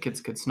cross that kids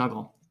could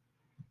snuggle.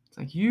 It's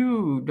like,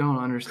 you don't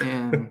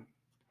understand.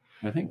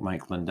 I think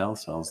Mike Lindell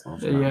sells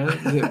those.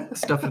 Yeah,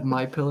 stuff with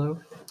My Pillow.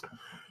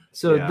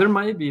 So there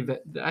might be,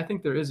 I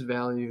think there is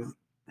value.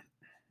 I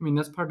mean,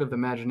 that's part of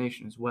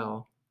imagination as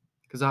well,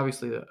 because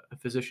obviously a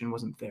physician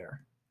wasn't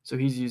there. So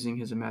he's using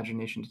his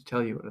imagination to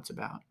tell you what it's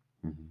about.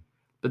 Mm-hmm.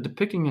 But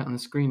depicting it on the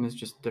screen is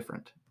just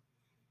different.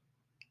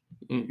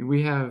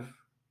 We have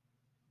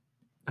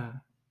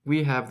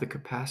the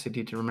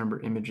capacity to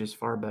remember images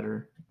far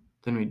better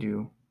than we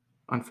do,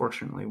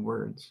 unfortunately,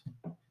 words.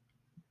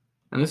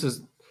 And this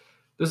is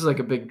like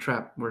a big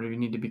trap where you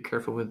need to be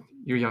careful with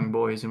your young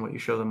boys and what you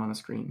show them on the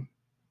screen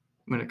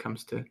when it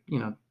comes to,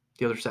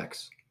 the other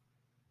sex,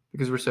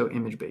 because we're so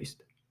image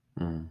based.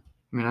 Mm.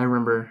 I mean, I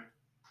remember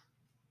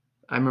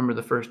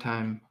the first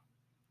time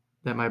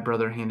that my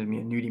brother handed me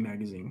a nudie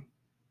magazine,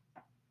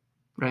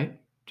 right?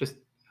 Just,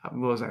 what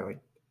was I, like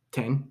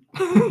 10?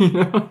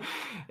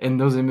 And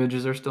those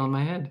images are still in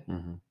my head.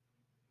 Mm-hmm.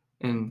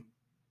 And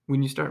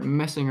when you start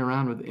messing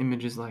around with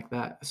images like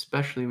that,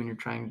 especially when you're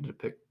trying to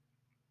depict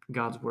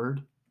God's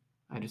word,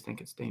 I just think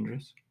it's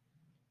dangerous.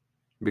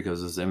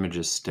 Because those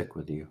images stick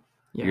with you.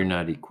 Yeah. You're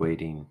not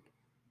equating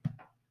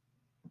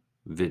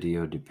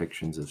video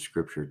depictions of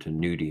scripture to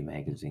nudie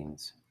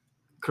magazines.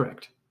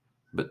 Correct.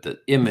 But the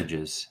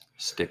images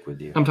stick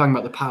with you. I'm talking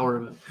about the power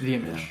of the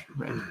image,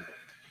 right?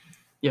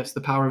 Yes,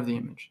 the power of the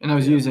image. And I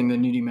was using the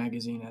nudie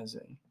magazine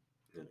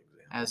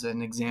as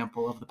an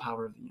example of the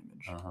power of the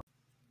image. Uh-huh.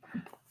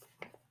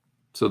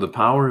 So the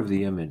power of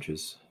the image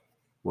is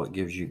what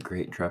gives you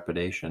great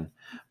trepidation.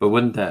 But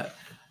wouldn't that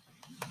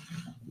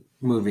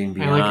moving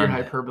beyond... I like your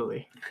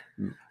hyperbole.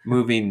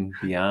 Moving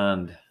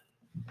beyond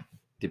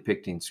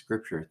depicting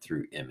scripture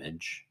through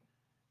image,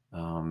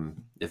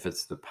 if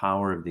it's the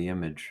power of the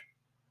image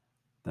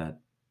that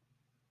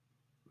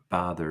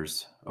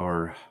bothers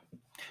or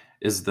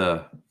is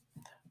the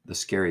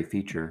scary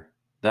feature,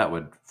 that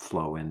would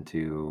flow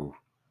into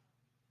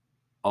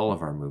all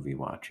of our movie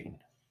watching.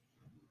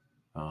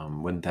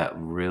 Wouldn't that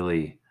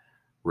really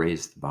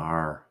raise the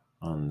bar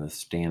on the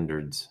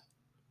standards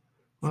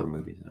for Well-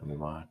 movies that we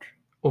watch?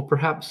 Well,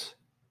 perhaps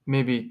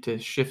maybe to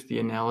shift the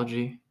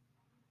analogy,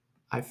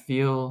 I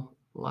feel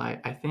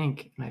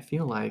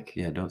like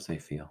Yeah, don't say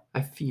feel.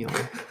 I feel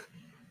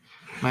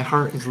my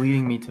heart is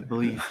leading me to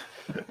believe.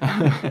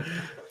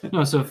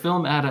 No, so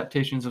film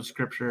adaptations of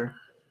scripture,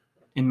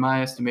 in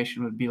my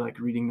estimation, would be like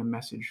reading the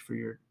Message for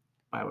your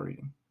Bible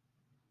reading.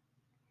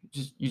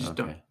 You just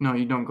don't. Okay. No,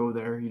 you don't go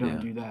there. You don't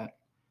Yeah. do that.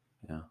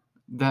 Yeah.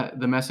 That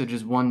the Message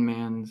is one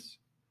man's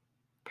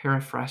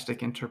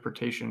paraphrastic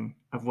interpretation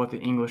of what the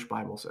English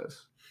Bible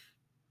says.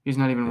 He's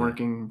not even Yeah.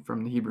 working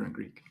from the Hebrew and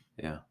Greek.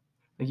 Yeah.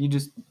 Like you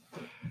just,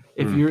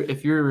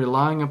 if you're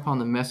relying upon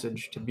the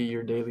Message to be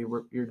your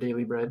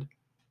daily bread,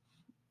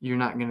 you're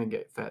not gonna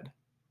get fed.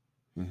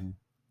 Mhm.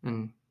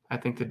 And I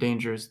think the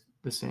danger is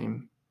the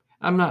same.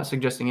 I'm not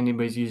suggesting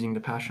anybody's using the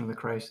Passion of the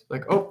Christ.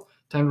 Like, oh,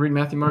 time to read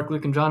Matthew, Mark,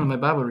 Luke, and John in my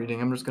Bible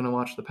reading. I'm just going to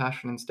watch the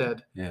Passion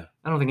instead. Yeah.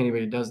 I don't think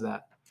anybody does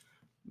that.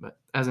 But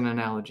as an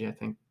analogy, I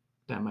think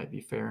that might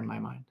be fair in my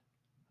mind.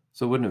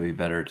 So wouldn't it be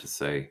better to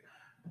say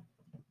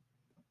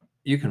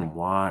you can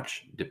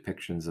watch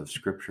depictions of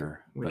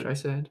scripture, Which I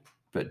said.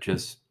 but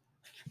just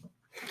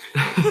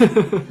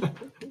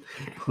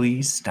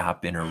please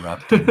stop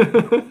interrupting.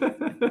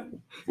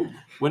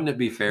 Wouldn't it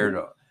be fair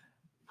to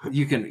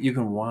you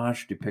can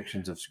watch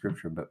depictions of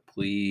scripture, but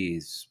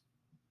please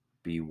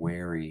be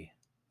wary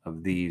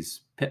of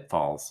these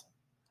pitfalls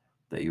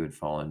that you would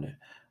fall into.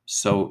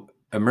 So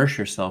immerse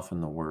yourself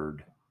in the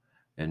word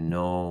and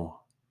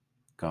know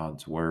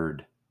God's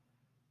word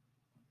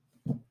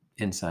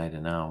inside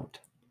and out.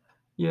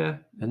 Yeah.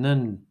 And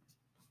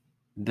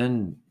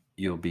then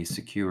you'll be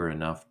secure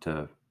enough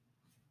to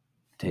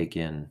take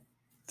in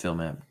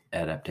film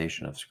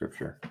adaptation of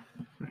scripture.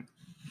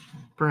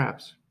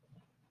 Perhaps.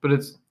 But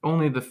it's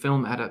only the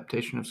film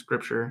adaptation of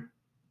scripture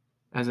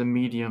as a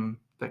medium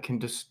that can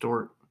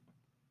distort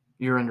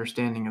your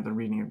understanding of the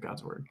reading of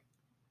God's word.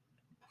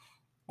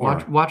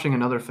 Watching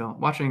another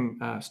film, watching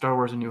Star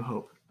Wars: A New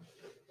Hope,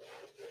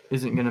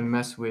 isn't going to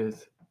mess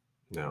with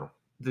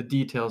the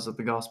details of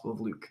the Gospel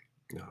of Luke.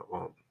 No, it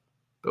won't.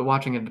 But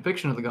watching a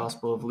depiction of the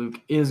Gospel of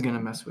Luke is going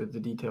to mess with the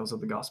details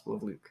of the Gospel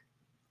of Luke.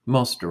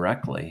 Most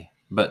directly.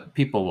 But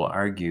people will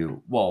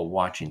argue, well,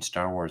 watching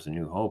Star Wars: A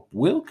New Hope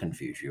will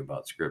confuse you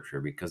about scripture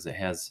because it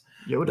has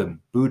Yoda. the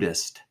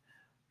Buddhist,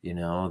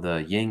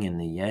 the yin and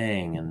the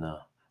yang and the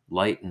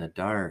light and the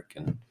dark.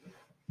 And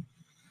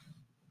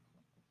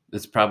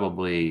it's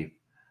probably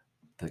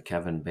the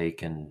Kevin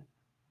Bacon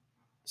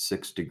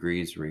 6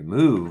 degrees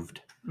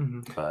removed,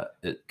 but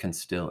it can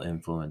still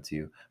influence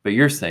you. But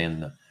you're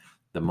saying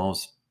the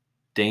most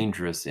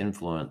dangerous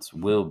influence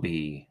will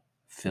be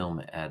film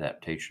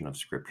adaptation of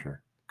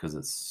scripture because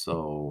it's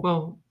so...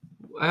 Well,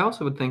 I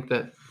also would think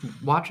that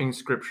watching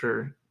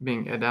scripture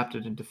being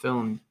adapted into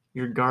film,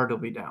 your guard will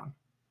be down.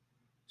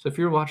 So if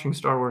you're watching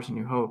Star Wars: A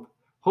New Hope,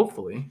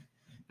 hopefully,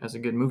 as a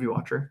good movie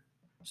watcher,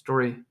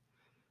 story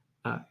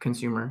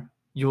consumer,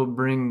 you'll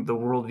bring the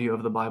worldview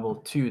of the Bible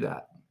to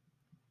that.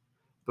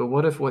 But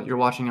what if what you're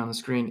watching on the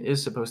screen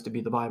is supposed to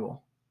be the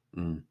Bible?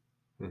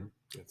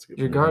 That's good.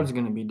 Your guard's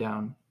going to be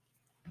down.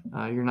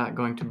 You're not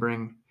going to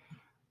bring,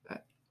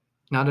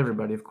 not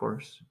everybody, of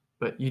course,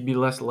 but you'd be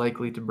less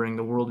likely to bring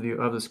the worldview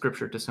of the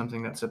scripture to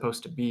something that's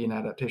supposed to be an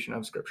adaptation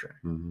of scripture.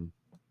 Mm-hmm.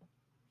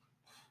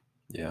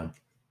 Yeah.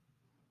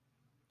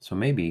 So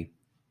maybe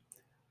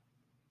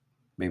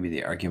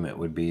the argument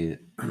would be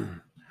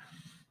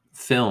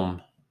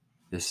film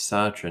is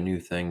such a new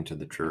thing to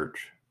the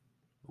church.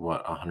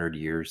 100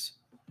 years?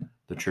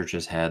 The church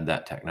has had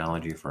that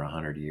technology for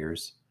 100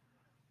 years.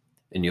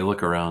 And you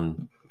look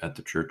around at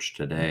the church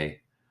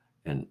today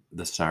and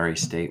the sorry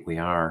state we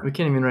are. We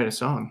can't even write a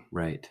song.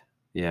 Right.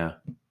 Yeah.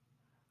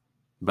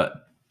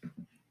 But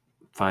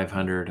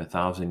 500,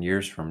 1,000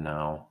 years from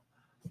now,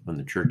 when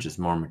the church is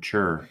more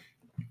mature,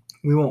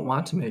 we won't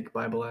want to make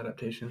Bible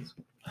adaptations.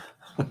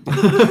 Is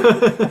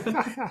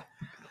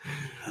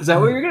that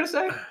what you're going to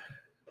say?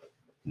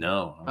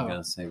 No, I'm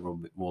going to say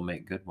we'll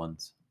make good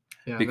ones.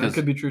 Yeah, because that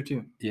could be true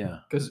too. Yeah.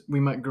 Because we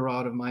might grow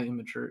out of my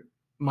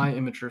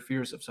immature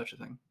fears of such a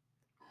thing.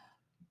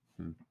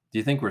 Do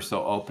you think we're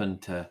so open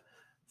to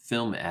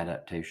film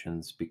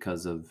adaptations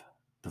because of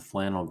the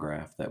flannel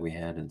graph that we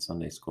had in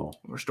Sunday school?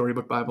 Or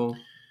storybook Bible.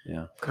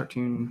 Yeah.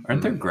 Cartoon.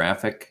 Aren't there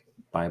graphic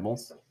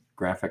Bibles?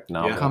 Graphic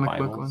novel comic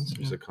Bibles? book ones.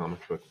 There's a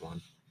comic book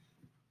one.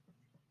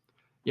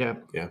 Yeah,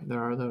 there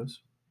are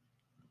those.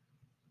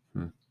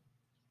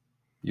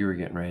 You were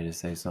getting ready to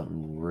say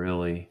something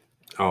really...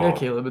 Oh, yeah,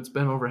 Caleb, it's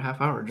been over a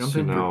half hour. Jump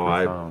in. No,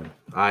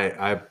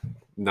 I've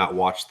not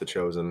watched The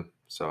Chosen,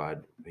 so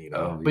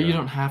but you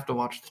don't have to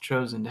watch The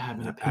Chosen to have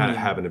an opinion.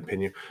 Have an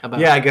opinion.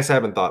 About I guess I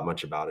haven't thought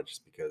much about it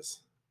just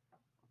because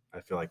I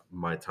feel like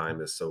my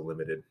time is so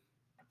limited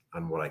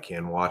on what I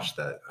can watch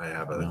that I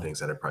have other things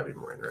that I'd probably be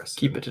more interested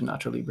Keep in. it to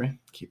Nacho Libre.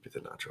 Keep it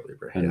to Nacho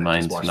Libre. And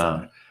mine's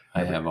not.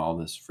 I have all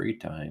this free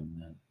time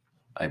that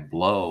I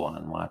blow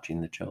on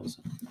watching The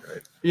Chosen.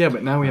 Right. Yeah,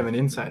 but now we have an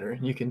insider.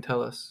 You can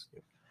tell us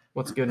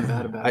what's good and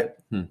bad about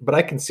it. But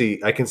I can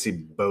see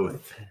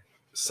both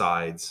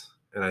sides,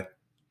 and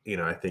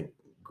I think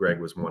Greg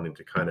was wanting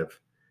to kind of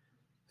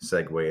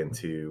segue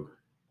into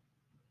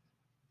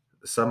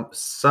some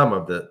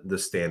of the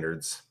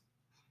standards,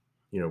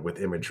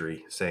 with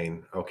imagery,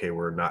 saying, okay,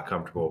 we're not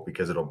comfortable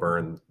because it'll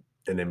burn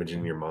an image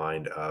in your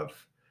mind of,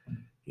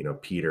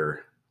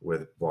 Peter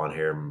with blonde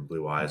hair and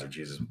blue eyes, or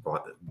Jesus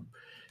blonde,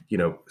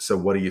 so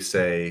what do you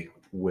say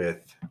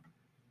with,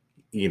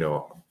 when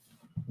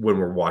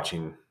we're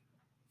watching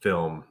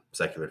film,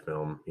 secular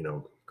film,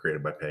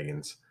 created by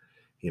pagans,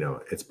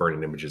 it's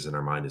burning images in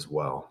our mind as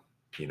well,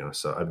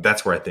 so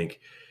that's where I think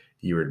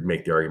you would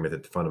make the argument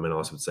that the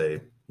fundamentalists would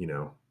say,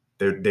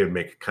 they would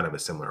make kind of a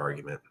similar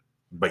argument,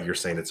 but you're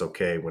saying it's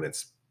okay when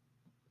it's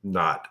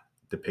not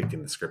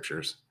depicting the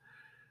scriptures.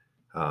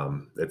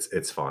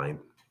 It's fine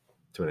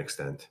to an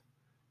extent.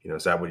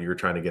 Is that what you were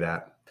trying to get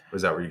at?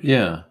 Was that where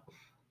you?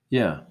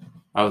 Yeah.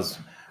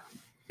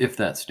 If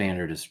that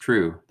standard is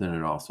true, then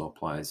it also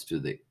applies to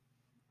the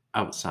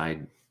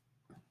outside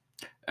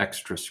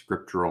extra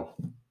scriptural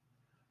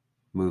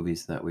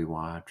movies that we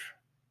watch.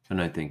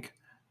 And I think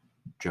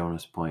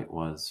Jonah's point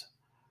was,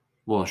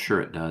 well,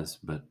 sure it does,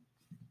 but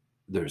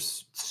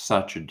there's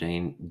such a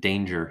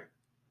danger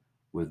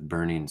with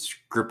burning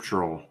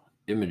scriptural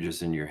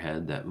images in your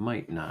head that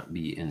might not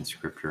be in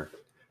scripture.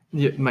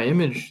 Yeah, my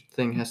image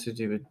thing has to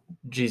do with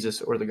Jesus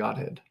or the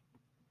Godhead.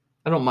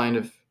 I don't mind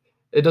if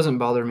it doesn't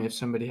bother me if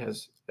somebody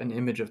has an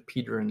image of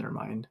Peter in their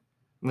mind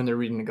when they're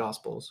reading the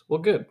Gospels. Well,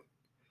 good.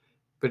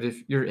 But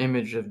if your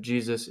image of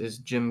Jesus is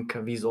Jim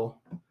Caviezel,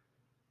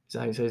 is that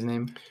how you say his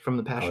name? From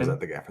the Passion? Oh, is that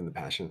the guy from the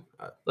Passion?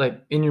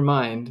 Like in your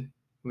mind,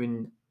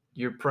 when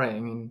you're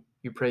praying and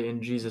you pray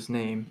in Jesus'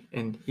 name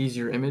and he's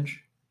your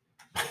image,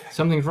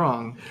 something's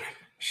wrong.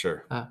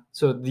 Sure.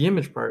 So the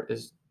image part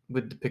is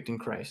with depicting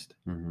Christ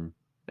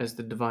as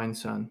the divine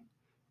Son.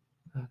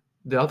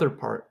 The other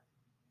part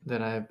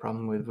that I have a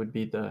problem with would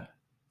be the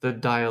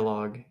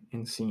dialogue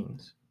in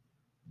scenes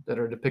that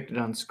are depicted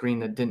on screen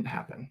that didn't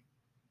happen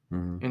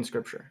in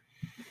Scripture.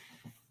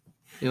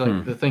 You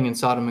like the thing in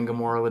Sodom and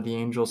Gomorrah with the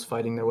angels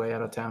fighting their way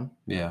out of town?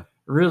 Yeah.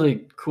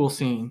 Really cool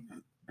scene.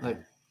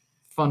 Like,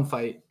 fun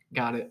fight.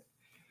 Got it.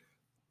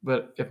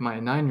 But if my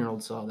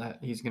 9-year-old saw that,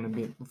 he's going to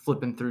be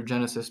flipping through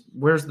Genesis.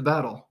 Where's the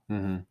battle?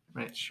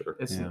 Right? Sure.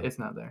 It's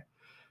not there.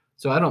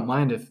 So I don't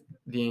mind if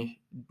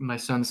my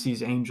son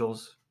sees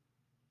angels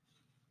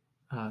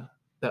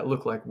that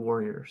look like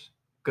warriors.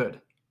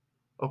 Good.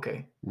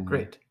 Okay,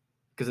 great.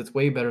 Because it's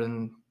way better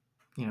than,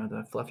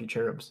 the fluffy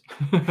cherubs,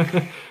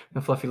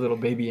 the fluffy little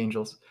baby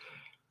angels.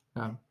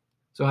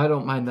 So I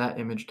don't mind that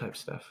image type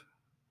stuff.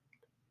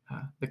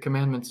 The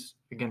commandments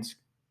against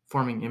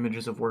forming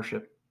images of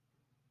worship,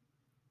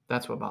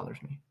 that's what bothers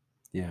me.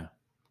 Yeah.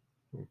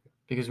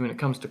 Because when it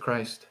comes to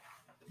Christ,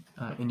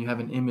 and you have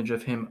an image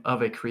of him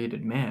of a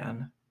created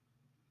man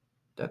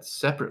that's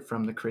separate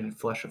from the created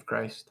flesh of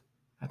Christ,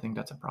 I think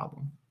that's a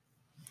problem.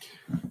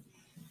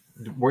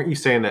 Weren't you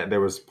saying that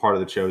there was part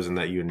of The Chosen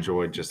that you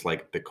enjoyed, just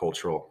like the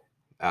cultural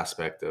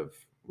aspect of,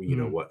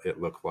 what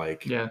it looked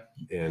like? Yeah.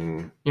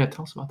 And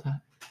tell us about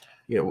that.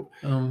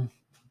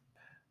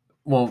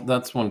 Well,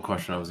 that's one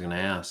question I was going to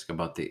ask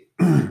about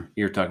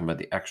you're talking about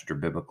the extra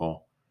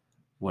biblical,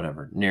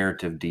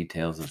 narrative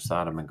details of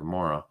Sodom and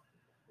Gomorrah.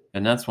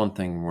 And that's one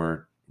thing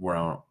where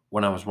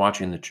when I was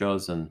watching The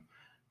Chosen,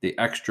 the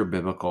extra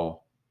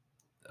biblical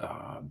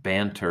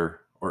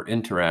banter or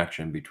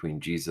interaction between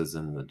Jesus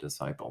and the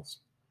disciples,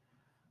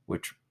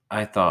 which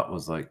I thought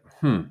was like,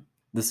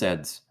 this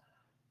adds,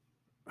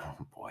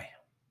 oh boy,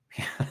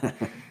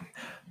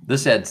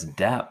 this adds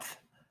depth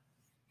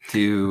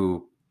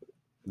to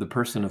the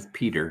person of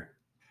Peter.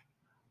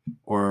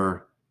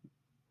 Or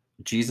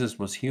Jesus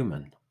was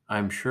human.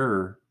 I'm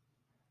sure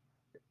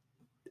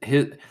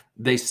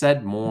they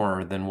said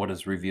more than what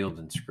is revealed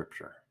in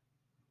Scripture.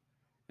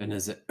 And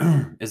is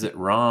it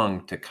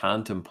wrong to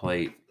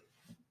contemplate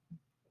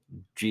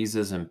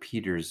Jesus and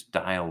Peter's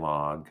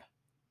dialogue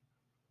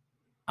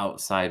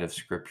outside of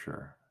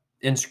Scripture?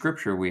 In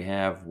Scripture, we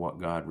have what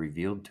God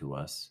revealed to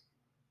us,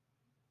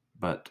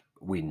 but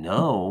we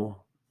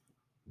know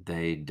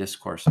they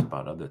discoursed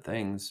about other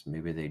things.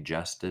 Maybe they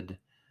jested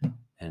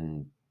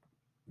and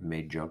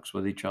made jokes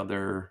with each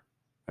other.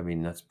 I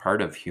mean, that's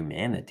part of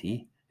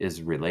humanity,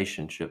 is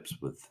relationships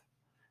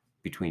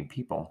between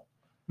people.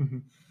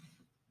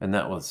 And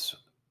that was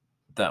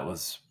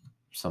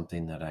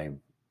something that I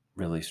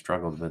really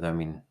struggled with. I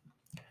mean,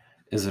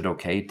 is it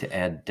okay to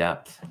add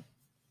depth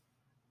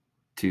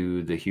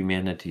to the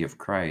humanity of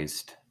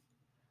Christ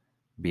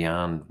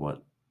beyond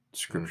what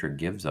Scripture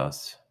gives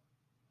us?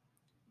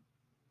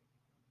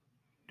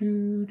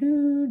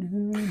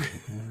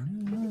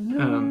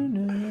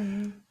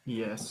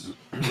 Yes.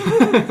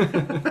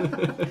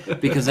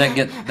 Because that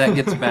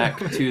gets back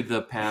to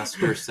the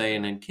pastor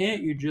saying, and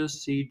can't you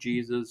just see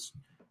Jesus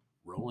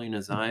rolling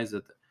his eyes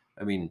at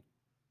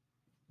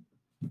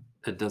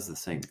it does the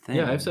same thing.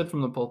 Yeah, I've said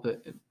from the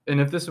pulpit, and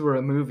if this were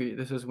a movie,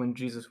 this is when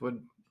Jesus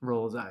would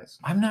roll his eyes.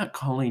 I'm not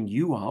calling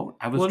you out.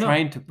 I was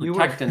trying to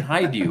protect and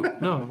hide you.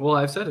 No, well,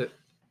 I've said it.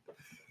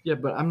 Yeah,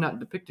 but I'm not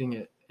depicting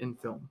it in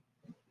film.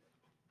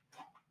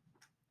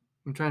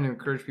 I'm trying to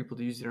encourage people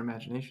to use their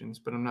imaginations,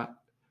 but I'm not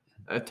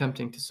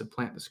attempting to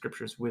supplant the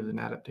scriptures with an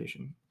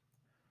adaptation.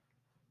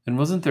 And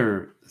wasn't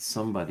there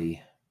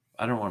somebody,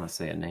 I don't want to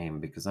say a name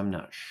because I'm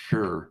not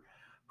sure,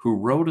 who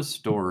wrote a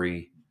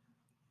story,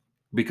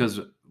 because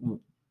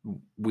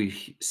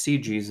we see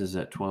Jesus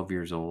at 12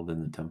 years old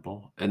in the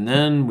temple, and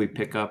then we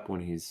pick up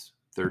when he's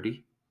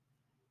 30.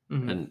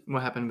 Mhm. And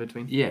what happened in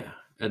between? Yeah.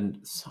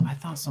 And so I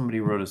thought somebody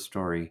wrote a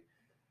story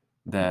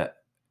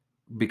that,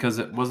 because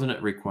it wasn't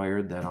it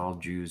required that all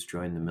Jews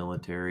join the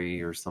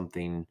military or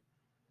something.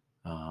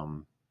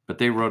 But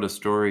they wrote a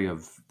story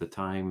of the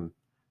time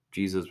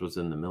Jesus was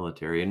in the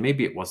military, and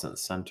maybe it wasn't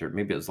centered.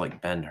 Maybe it was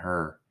like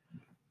Ben-Hur,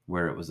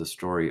 where it was a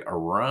story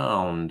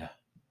around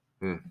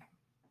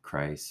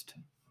Christ.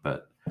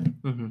 But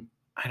Mhm.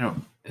 I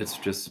don't. It's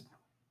just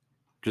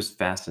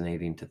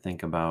fascinating to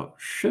think about.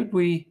 Should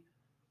we?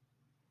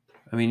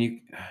 I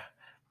mean,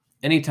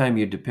 anytime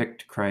you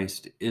depict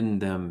Christ in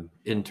them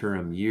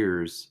interim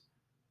years,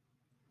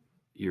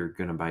 you're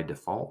going to by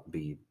default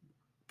be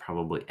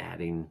probably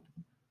adding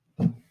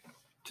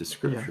to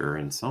scripture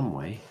in some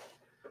way.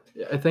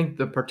 Yeah, I think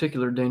the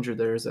particular danger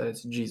there is that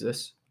it's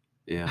Jesus.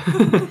 Yeah.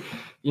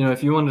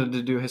 If you wanted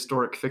to do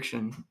historic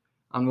fiction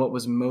on what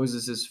was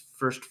Moses'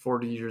 first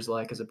 40 years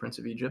like as a prince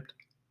of Egypt,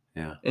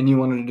 Yeah. and you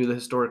wanted to do the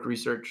historic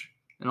research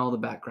and all the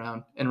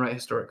background and write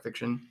historic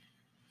fiction,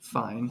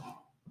 fine.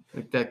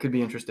 Like, that could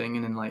be interesting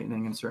and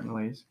enlightening in certain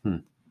ways.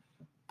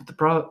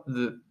 But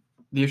the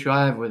issue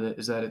I have with it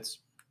is that it's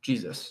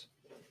Jesus.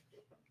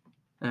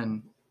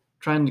 And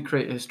trying to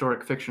create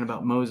historic fiction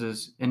about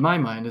Moses, in my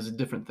mind, is a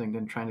different thing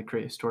than trying to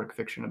create historic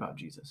fiction about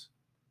Jesus.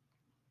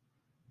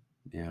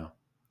 Yeah.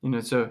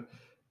 So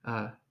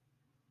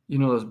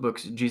those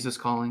books, Jesus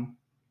Calling,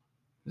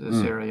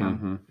 Sarah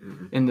Young.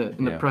 In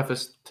the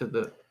preface to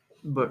the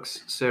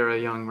books, Sarah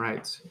Young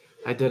writes,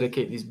 "I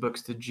dedicate these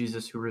books to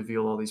Jesus who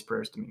revealed all these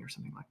prayers to me," or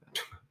something like that.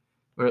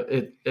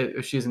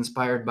 Where she's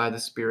inspired by the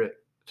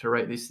Spirit to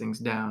write these things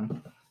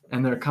down,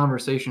 and there are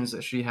conversations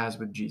that she has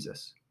with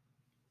Jesus,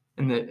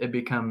 and that it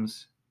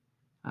becomes,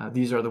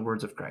 these are the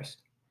words of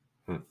Christ.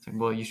 It's like,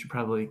 well, you should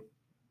probably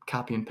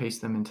copy and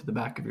paste them into the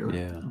back of your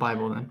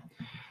Bible then.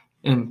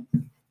 And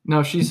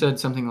now she said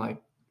something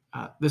like,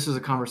 this is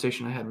a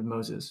conversation I had with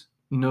Moses.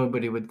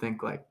 Nobody would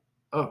think like,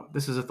 oh,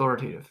 this is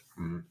authoritative.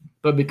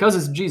 But because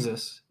it's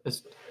Jesus,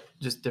 it's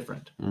just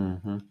different.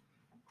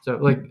 So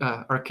like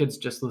our kids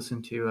just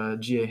listened to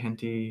G.A.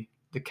 Henty,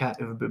 The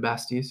Cat of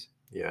Bubastes.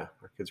 Yeah,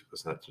 our kids were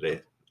listening to that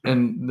today.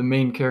 And the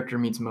main character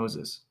meets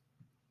Moses.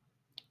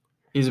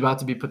 He's about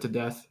to be put to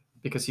death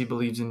because he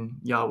believes in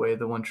Yahweh,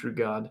 the one true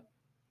God.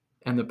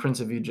 And the Prince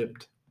of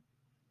Egypt,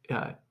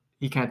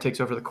 he kind of takes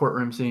over the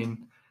courtroom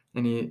scene,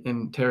 and he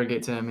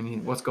interrogates him,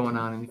 and what's going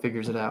on, and he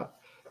figures it out.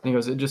 And he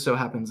goes, it just so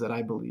happens that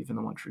I believe in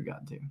the one true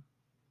God too.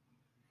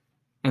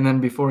 And then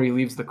before he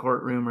leaves the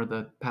courtroom or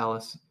the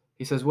palace,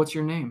 he says, what's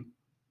your name?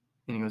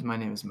 And he goes, my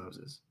name is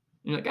Moses.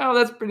 And you're like, oh,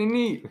 that's pretty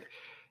neat.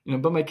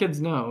 But my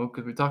kids know,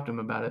 because we talked to them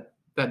about it,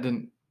 that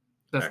didn't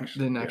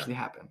actually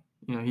happen.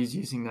 He's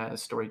using that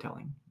as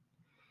storytelling.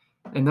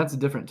 And that's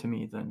different to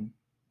me than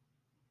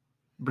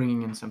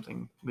bringing in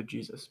something with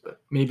Jesus. But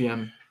maybe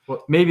I'm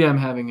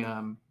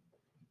having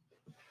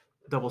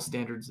double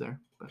standards there.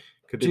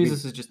 But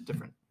Jesus is just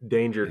different.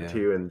 Danger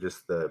too, and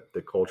just the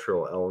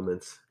cultural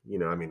elements.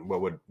 I mean, what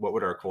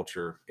would our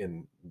culture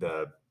in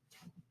the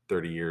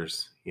 30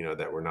 years,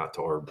 that we're not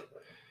told,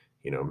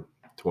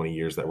 20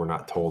 years that we're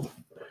not told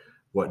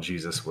what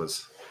Jesus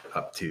was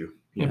up to.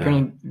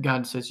 Apparently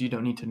God says you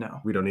don't need to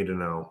know. We don't need to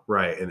know,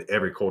 right? And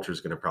every culture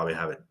is going to probably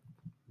have it,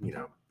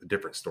 a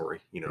different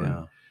story.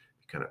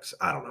 Kind of,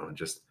 I don't know. It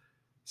just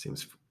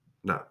seems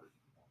not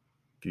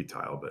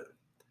futile, but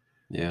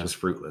just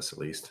fruitless at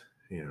least.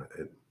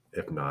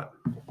 If not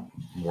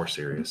more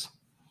serious.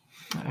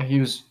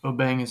 He was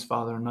obeying his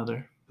father and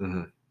mother.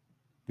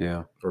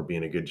 Yeah. Or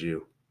being a good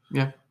Jew.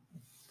 Yeah.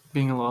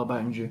 Being a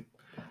law-abiding Jew.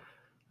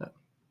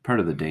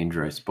 Part of the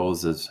danger, I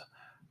suppose, is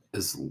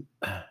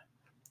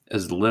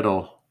as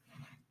little,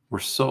 we're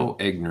so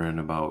ignorant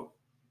about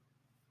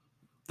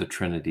the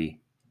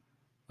Trinity,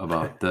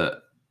 about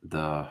the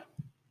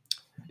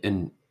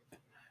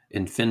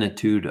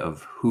infinitude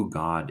of who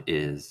God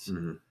is,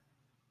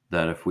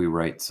 that if we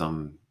write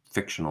some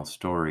fictional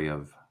story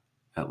of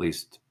at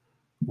least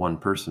one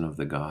person of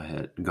the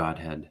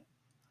Godhead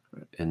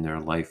in their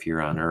life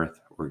here on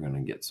earth, we're going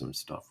to get some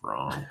stuff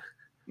wrong.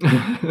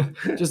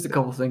 Just a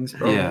couple things,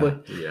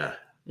 probably. Yeah.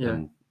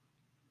 And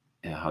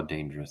how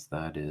dangerous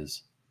that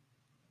is.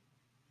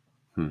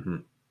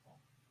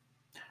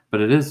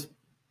 But it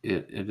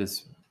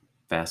is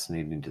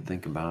fascinating to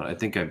think about. I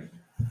think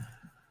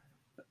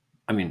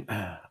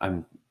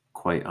I'm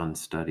quite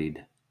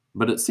unstudied,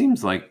 but it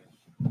seems like,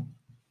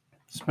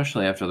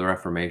 especially after the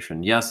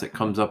Reformation, yes, it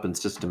comes up in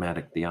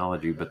systematic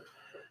theology, but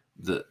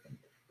the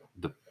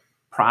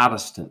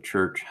Protestant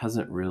church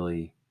hasn't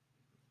really,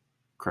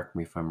 correct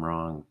me if I'm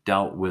wrong,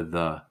 dealt with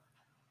the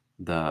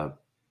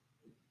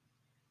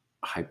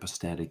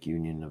hypostatic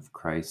union of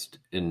Christ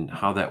and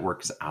how that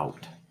works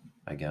out,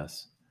 I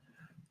guess.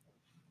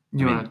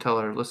 You I want mean- to tell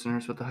our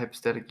listeners what the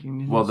hypostatic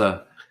union Well, is?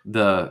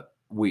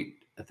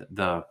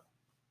 the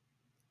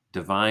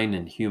divine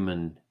and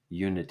human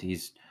unity.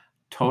 He's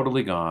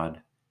totally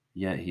God,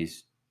 yet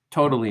he's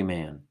totally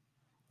man.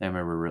 I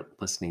remember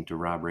listening to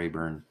Rob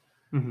Rayburn,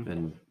 Mhm.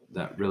 and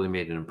that really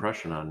made an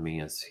impression on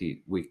me. As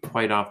we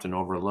quite often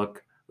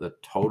overlook the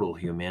total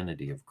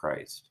humanity of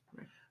Christ.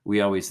 Right.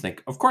 We always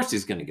think, of course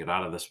he's going to get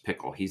out of this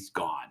pickle. He's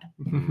God.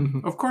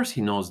 Of course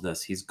he knows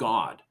this. He's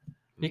God.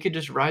 He could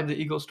just ride the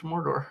eagles to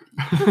Mordor.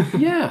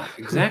 Yeah,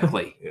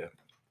 exactly. Yeah.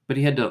 But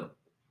he had to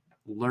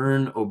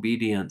learn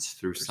obedience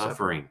through Through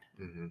suffering.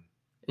 Mm-hmm.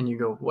 And you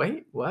go,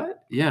 wait,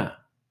 what? Yeah,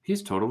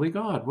 he's totally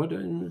God.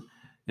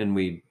 And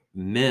we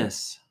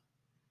miss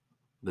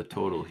the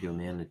total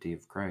humanity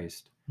of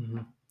Christ.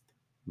 Mhm.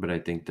 But I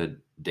think the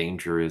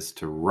danger is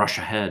to rush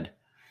ahead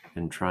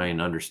and try and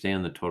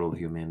understand the total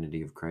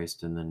humanity of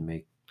Christ and then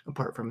make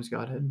Apart from his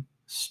Godhead.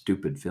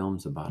 stupid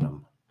films about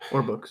him.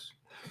 Or books.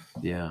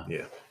 Yeah.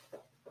 Yeah.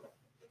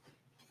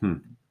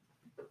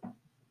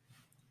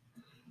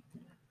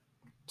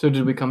 So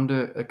did we come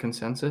to a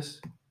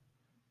consensus?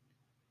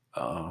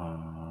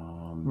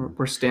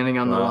 We're standing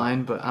on the well-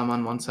 line, but I'm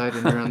on one side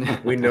and you're on the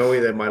other. We know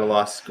that might have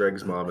lost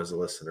Greg's mom as a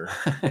listener.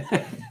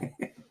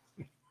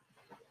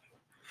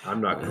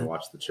 I'm not going to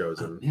watch The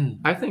Chosen.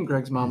 I think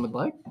Greg's mom would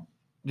like.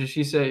 Did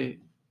she say,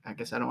 I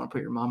guess I don't want to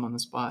put your mom on the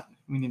spot.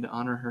 We need to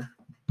honor her.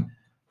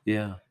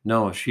 Yeah.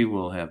 No, she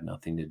will have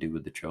nothing to do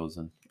with The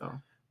Chosen. Oh.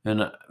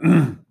 And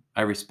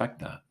I respect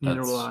that.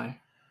 Neither will I.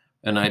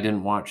 And I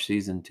didn't watch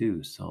season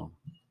 2, so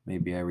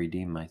maybe I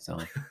redeemed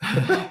myself.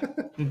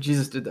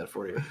 Jesus did that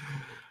for you.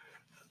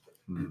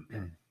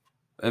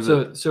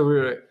 Uh, So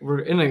we're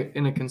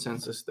in a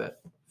consensus that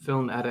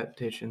film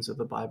adaptations of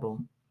the Bible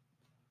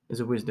is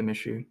a wisdom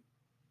issue,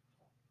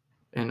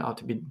 and ought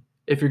to be,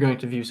 if you're going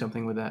to view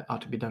something with that,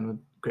 ought to be done with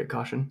great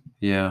caution.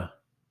 Yeah,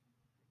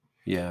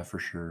 for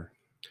sure.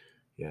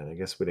 Yeah, and I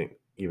guess we didn't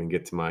even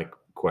get to my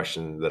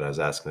question that I was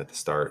asking at the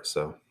start.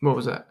 So What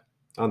was that?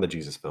 on the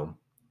Jesus film,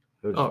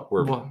 it was- Oh,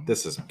 well-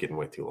 this is getting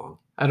way too long,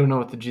 I don't know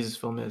what the Jesus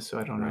film is, so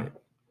I don't know. right?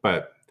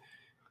 But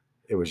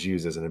it was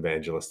used as an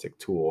evangelistic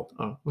tool,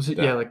 Oh, was it?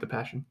 That- Yeah, like the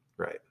Passion.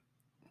 right?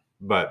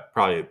 But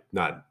probably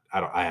not.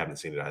 I haven't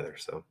seen it either,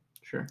 so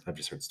Sure. I've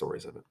just heard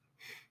stories of it.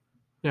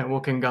 Yeah. Well,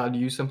 can God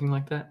use something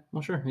like that?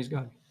 Well, sure. He's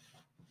God.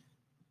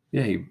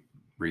 Yeah, he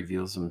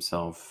reveals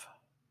himself,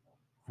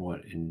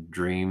 in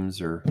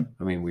dreams, or,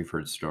 I mean, we've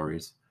heard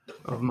stories.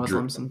 Of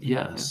Muslims and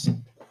Yes.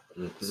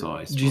 Mhm. So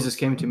I suppose, Jesus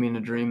came to me in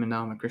a dream, and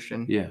now I'm a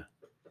Christian. Yeah,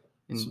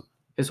 And So-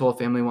 his whole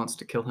family wants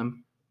to kill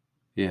him.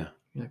 yeah,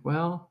 You're like,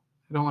 well,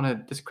 I don't want to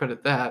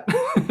discredit that.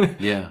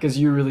 yeah, Because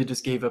you really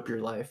just gave up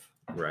your life.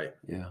 Right.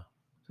 yeah.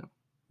 So-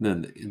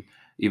 Then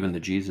even the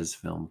Jesus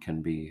film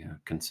can be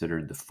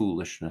considered the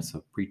foolishness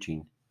of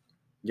preaching.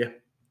 Yeah,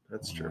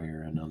 that's one true. way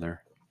or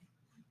another.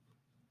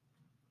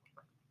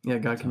 Yeah,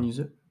 God can So- use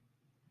it.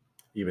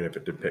 Even if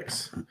it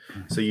depicts.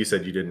 So you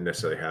said you didn't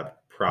necessarily have a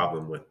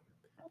problem with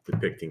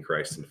depicting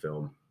Christ in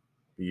film.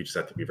 You just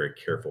have to be very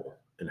careful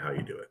in how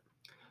you do it.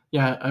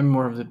 Yeah, I'm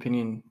more of the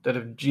opinion that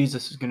if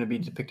Jesus is going to be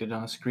depicted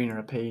on a screen or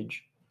a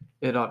page,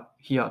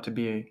 he ought to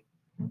be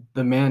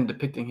the man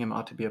depicting him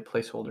ought to be a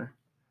placeholder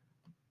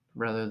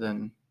rather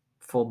than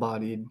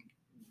full-bodied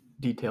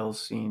details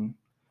seen.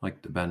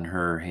 Like the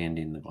Ben-Hur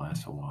handing the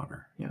glass of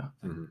water. Yeah.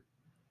 Mhm.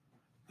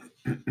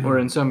 Or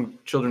in some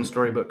children's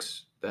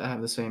storybooks that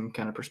have the same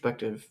kind of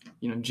perspective,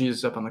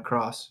 Jesus up on the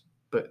cross,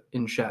 but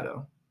in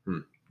shadow. Hmm.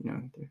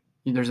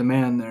 There's a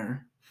man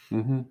there,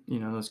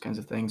 Mm-hmm. those kinds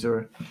of things.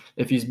 Or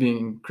if he's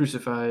being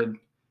crucified,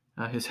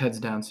 his head's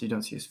down so you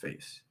don't see his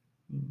face.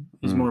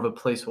 He's Hmm. more of a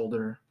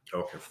placeholder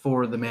Okay.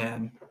 for the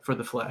man, for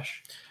the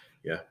flesh.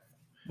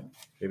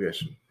 Maybe I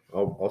should.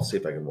 I'll see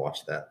if I can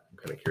watch that. I'm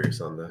kind of curious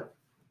on the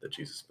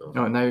Jesus film.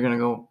 Oh, and now you're going to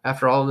go,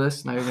 after all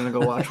this, now you're going to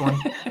go watch one?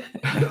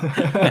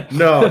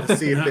 No, to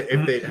see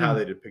if they how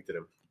they depicted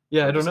him.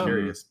 Yeah, I I'm don't just know.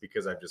 Curious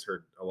because I've just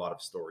heard a lot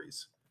of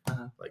stories,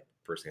 Uh-huh. like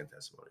firsthand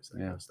testimonies, that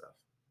Yeah. kind of stuff.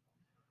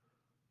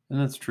 And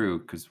that's true,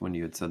 because when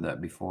you had said that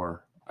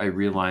before, I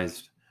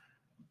realized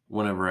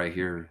whenever I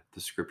hear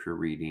the scripture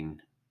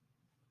reading,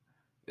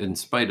 in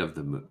spite of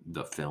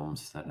the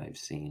films that I've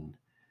seen,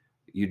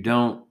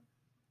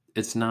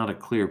 it's not a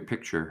clear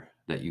picture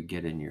that you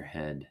get in your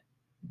head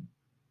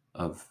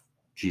of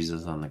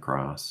Jesus on the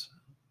cross.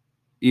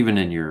 Even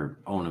in your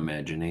own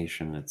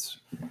imagination,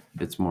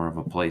 it's more of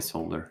a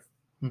placeholder.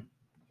 Hmm.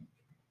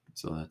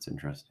 So that's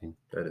interesting.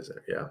 That is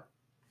it. Yeah.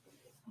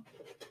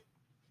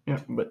 Yeah,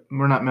 but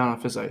we're not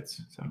Monophysites,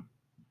 so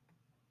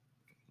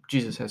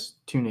Jesus has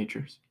two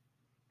natures.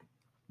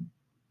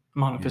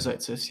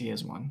 Monophysite says he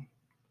has one.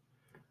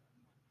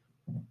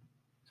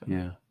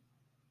 Yeah.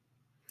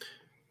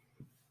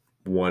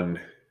 One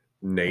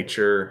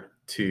nature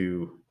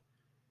to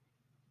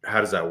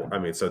how does that work? I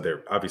mean, so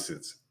there obviously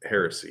it's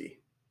heresy,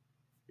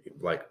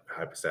 like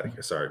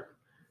hypostatic. Sorry,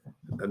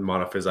 a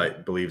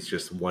monophysite believes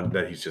just one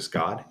that he's just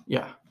God.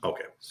 Yeah.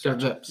 Okay. So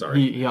Gotcha. that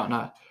Sorry. he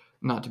ought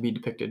not to be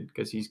depicted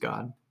because he's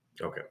God.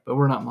 Okay. But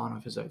we're not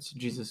monophysites.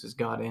 Jesus is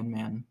God and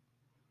man,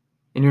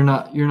 and you're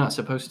not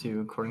supposed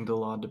to, according to the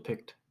law,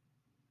 depict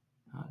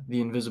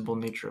the invisible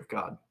nature of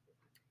God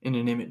in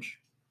an image,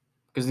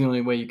 because the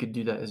only way you could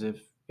do that is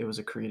if it was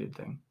a created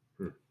thing.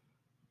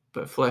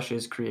 But flesh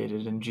is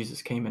created, and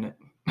Jesus came in it,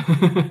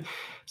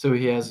 so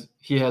he has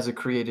a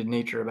created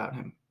nature about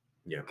him.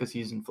 Yeah. Because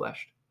he's in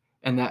flesh,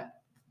 and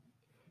that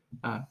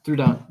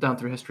down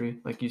through history,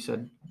 like you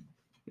said,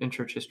 in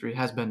church history,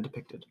 has been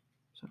depicted.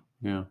 So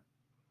Yeah.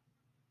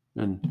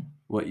 And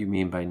what you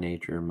mean by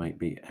nature might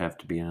have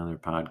to be another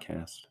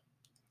podcast.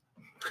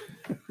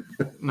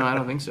 no, I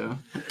don't think so.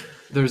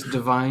 There's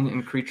divine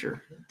and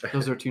creature.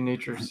 Those are two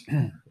natures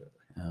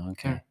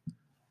Okay.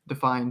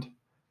 defined.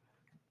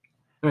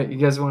 All right, you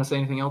guys want to say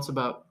anything else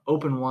about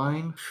open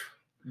wine,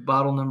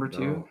 bottle number 2?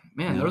 No.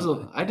 Man,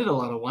 I did a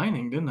lot of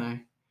whining, didn't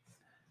I?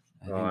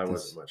 I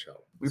wasn't much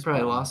help. We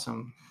probably lost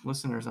some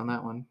listeners on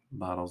that one.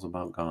 Bottle's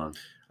about gone.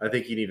 I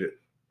think you need it.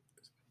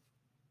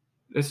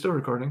 It's still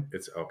recording.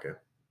 It's okay.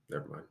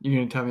 Never mind. You're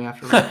going to tell me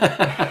afterwards?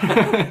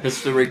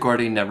 It's the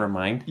recording, never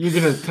mind. You're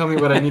going to tell me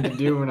what I need to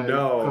do when I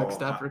No, click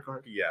stop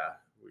record? Yeah.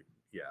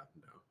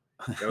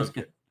 No. That was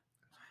good.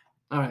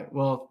 All right.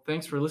 Well,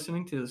 thanks for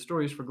listening to the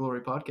Stories for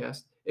Glory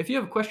podcast. If you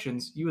have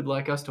questions you would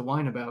like us to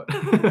whine about,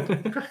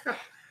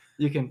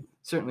 you can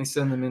certainly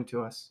send them in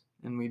to us,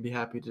 and we'd be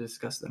happy to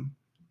discuss them.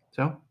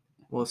 So,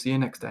 we'll see you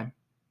next time.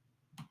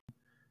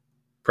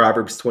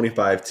 Proverbs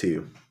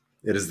 25:2.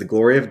 It is the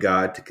glory of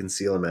God to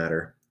conceal a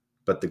matter,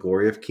 but the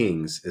glory of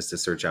kings is to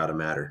search out a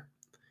matter.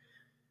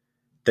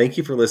 Thank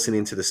you for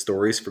listening to the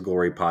Stories for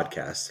Glory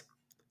podcast,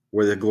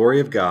 where the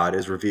glory of God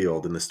is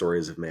revealed in the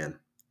stories of man.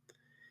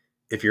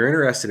 If you're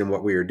interested in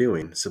what we are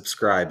doing,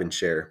 subscribe and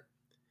share.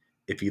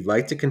 If you'd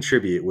like to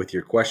contribute with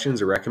your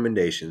questions or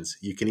recommendations,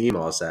 you can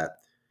email us at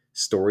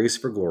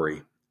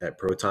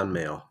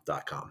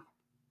storiesforglory@protonmail.com.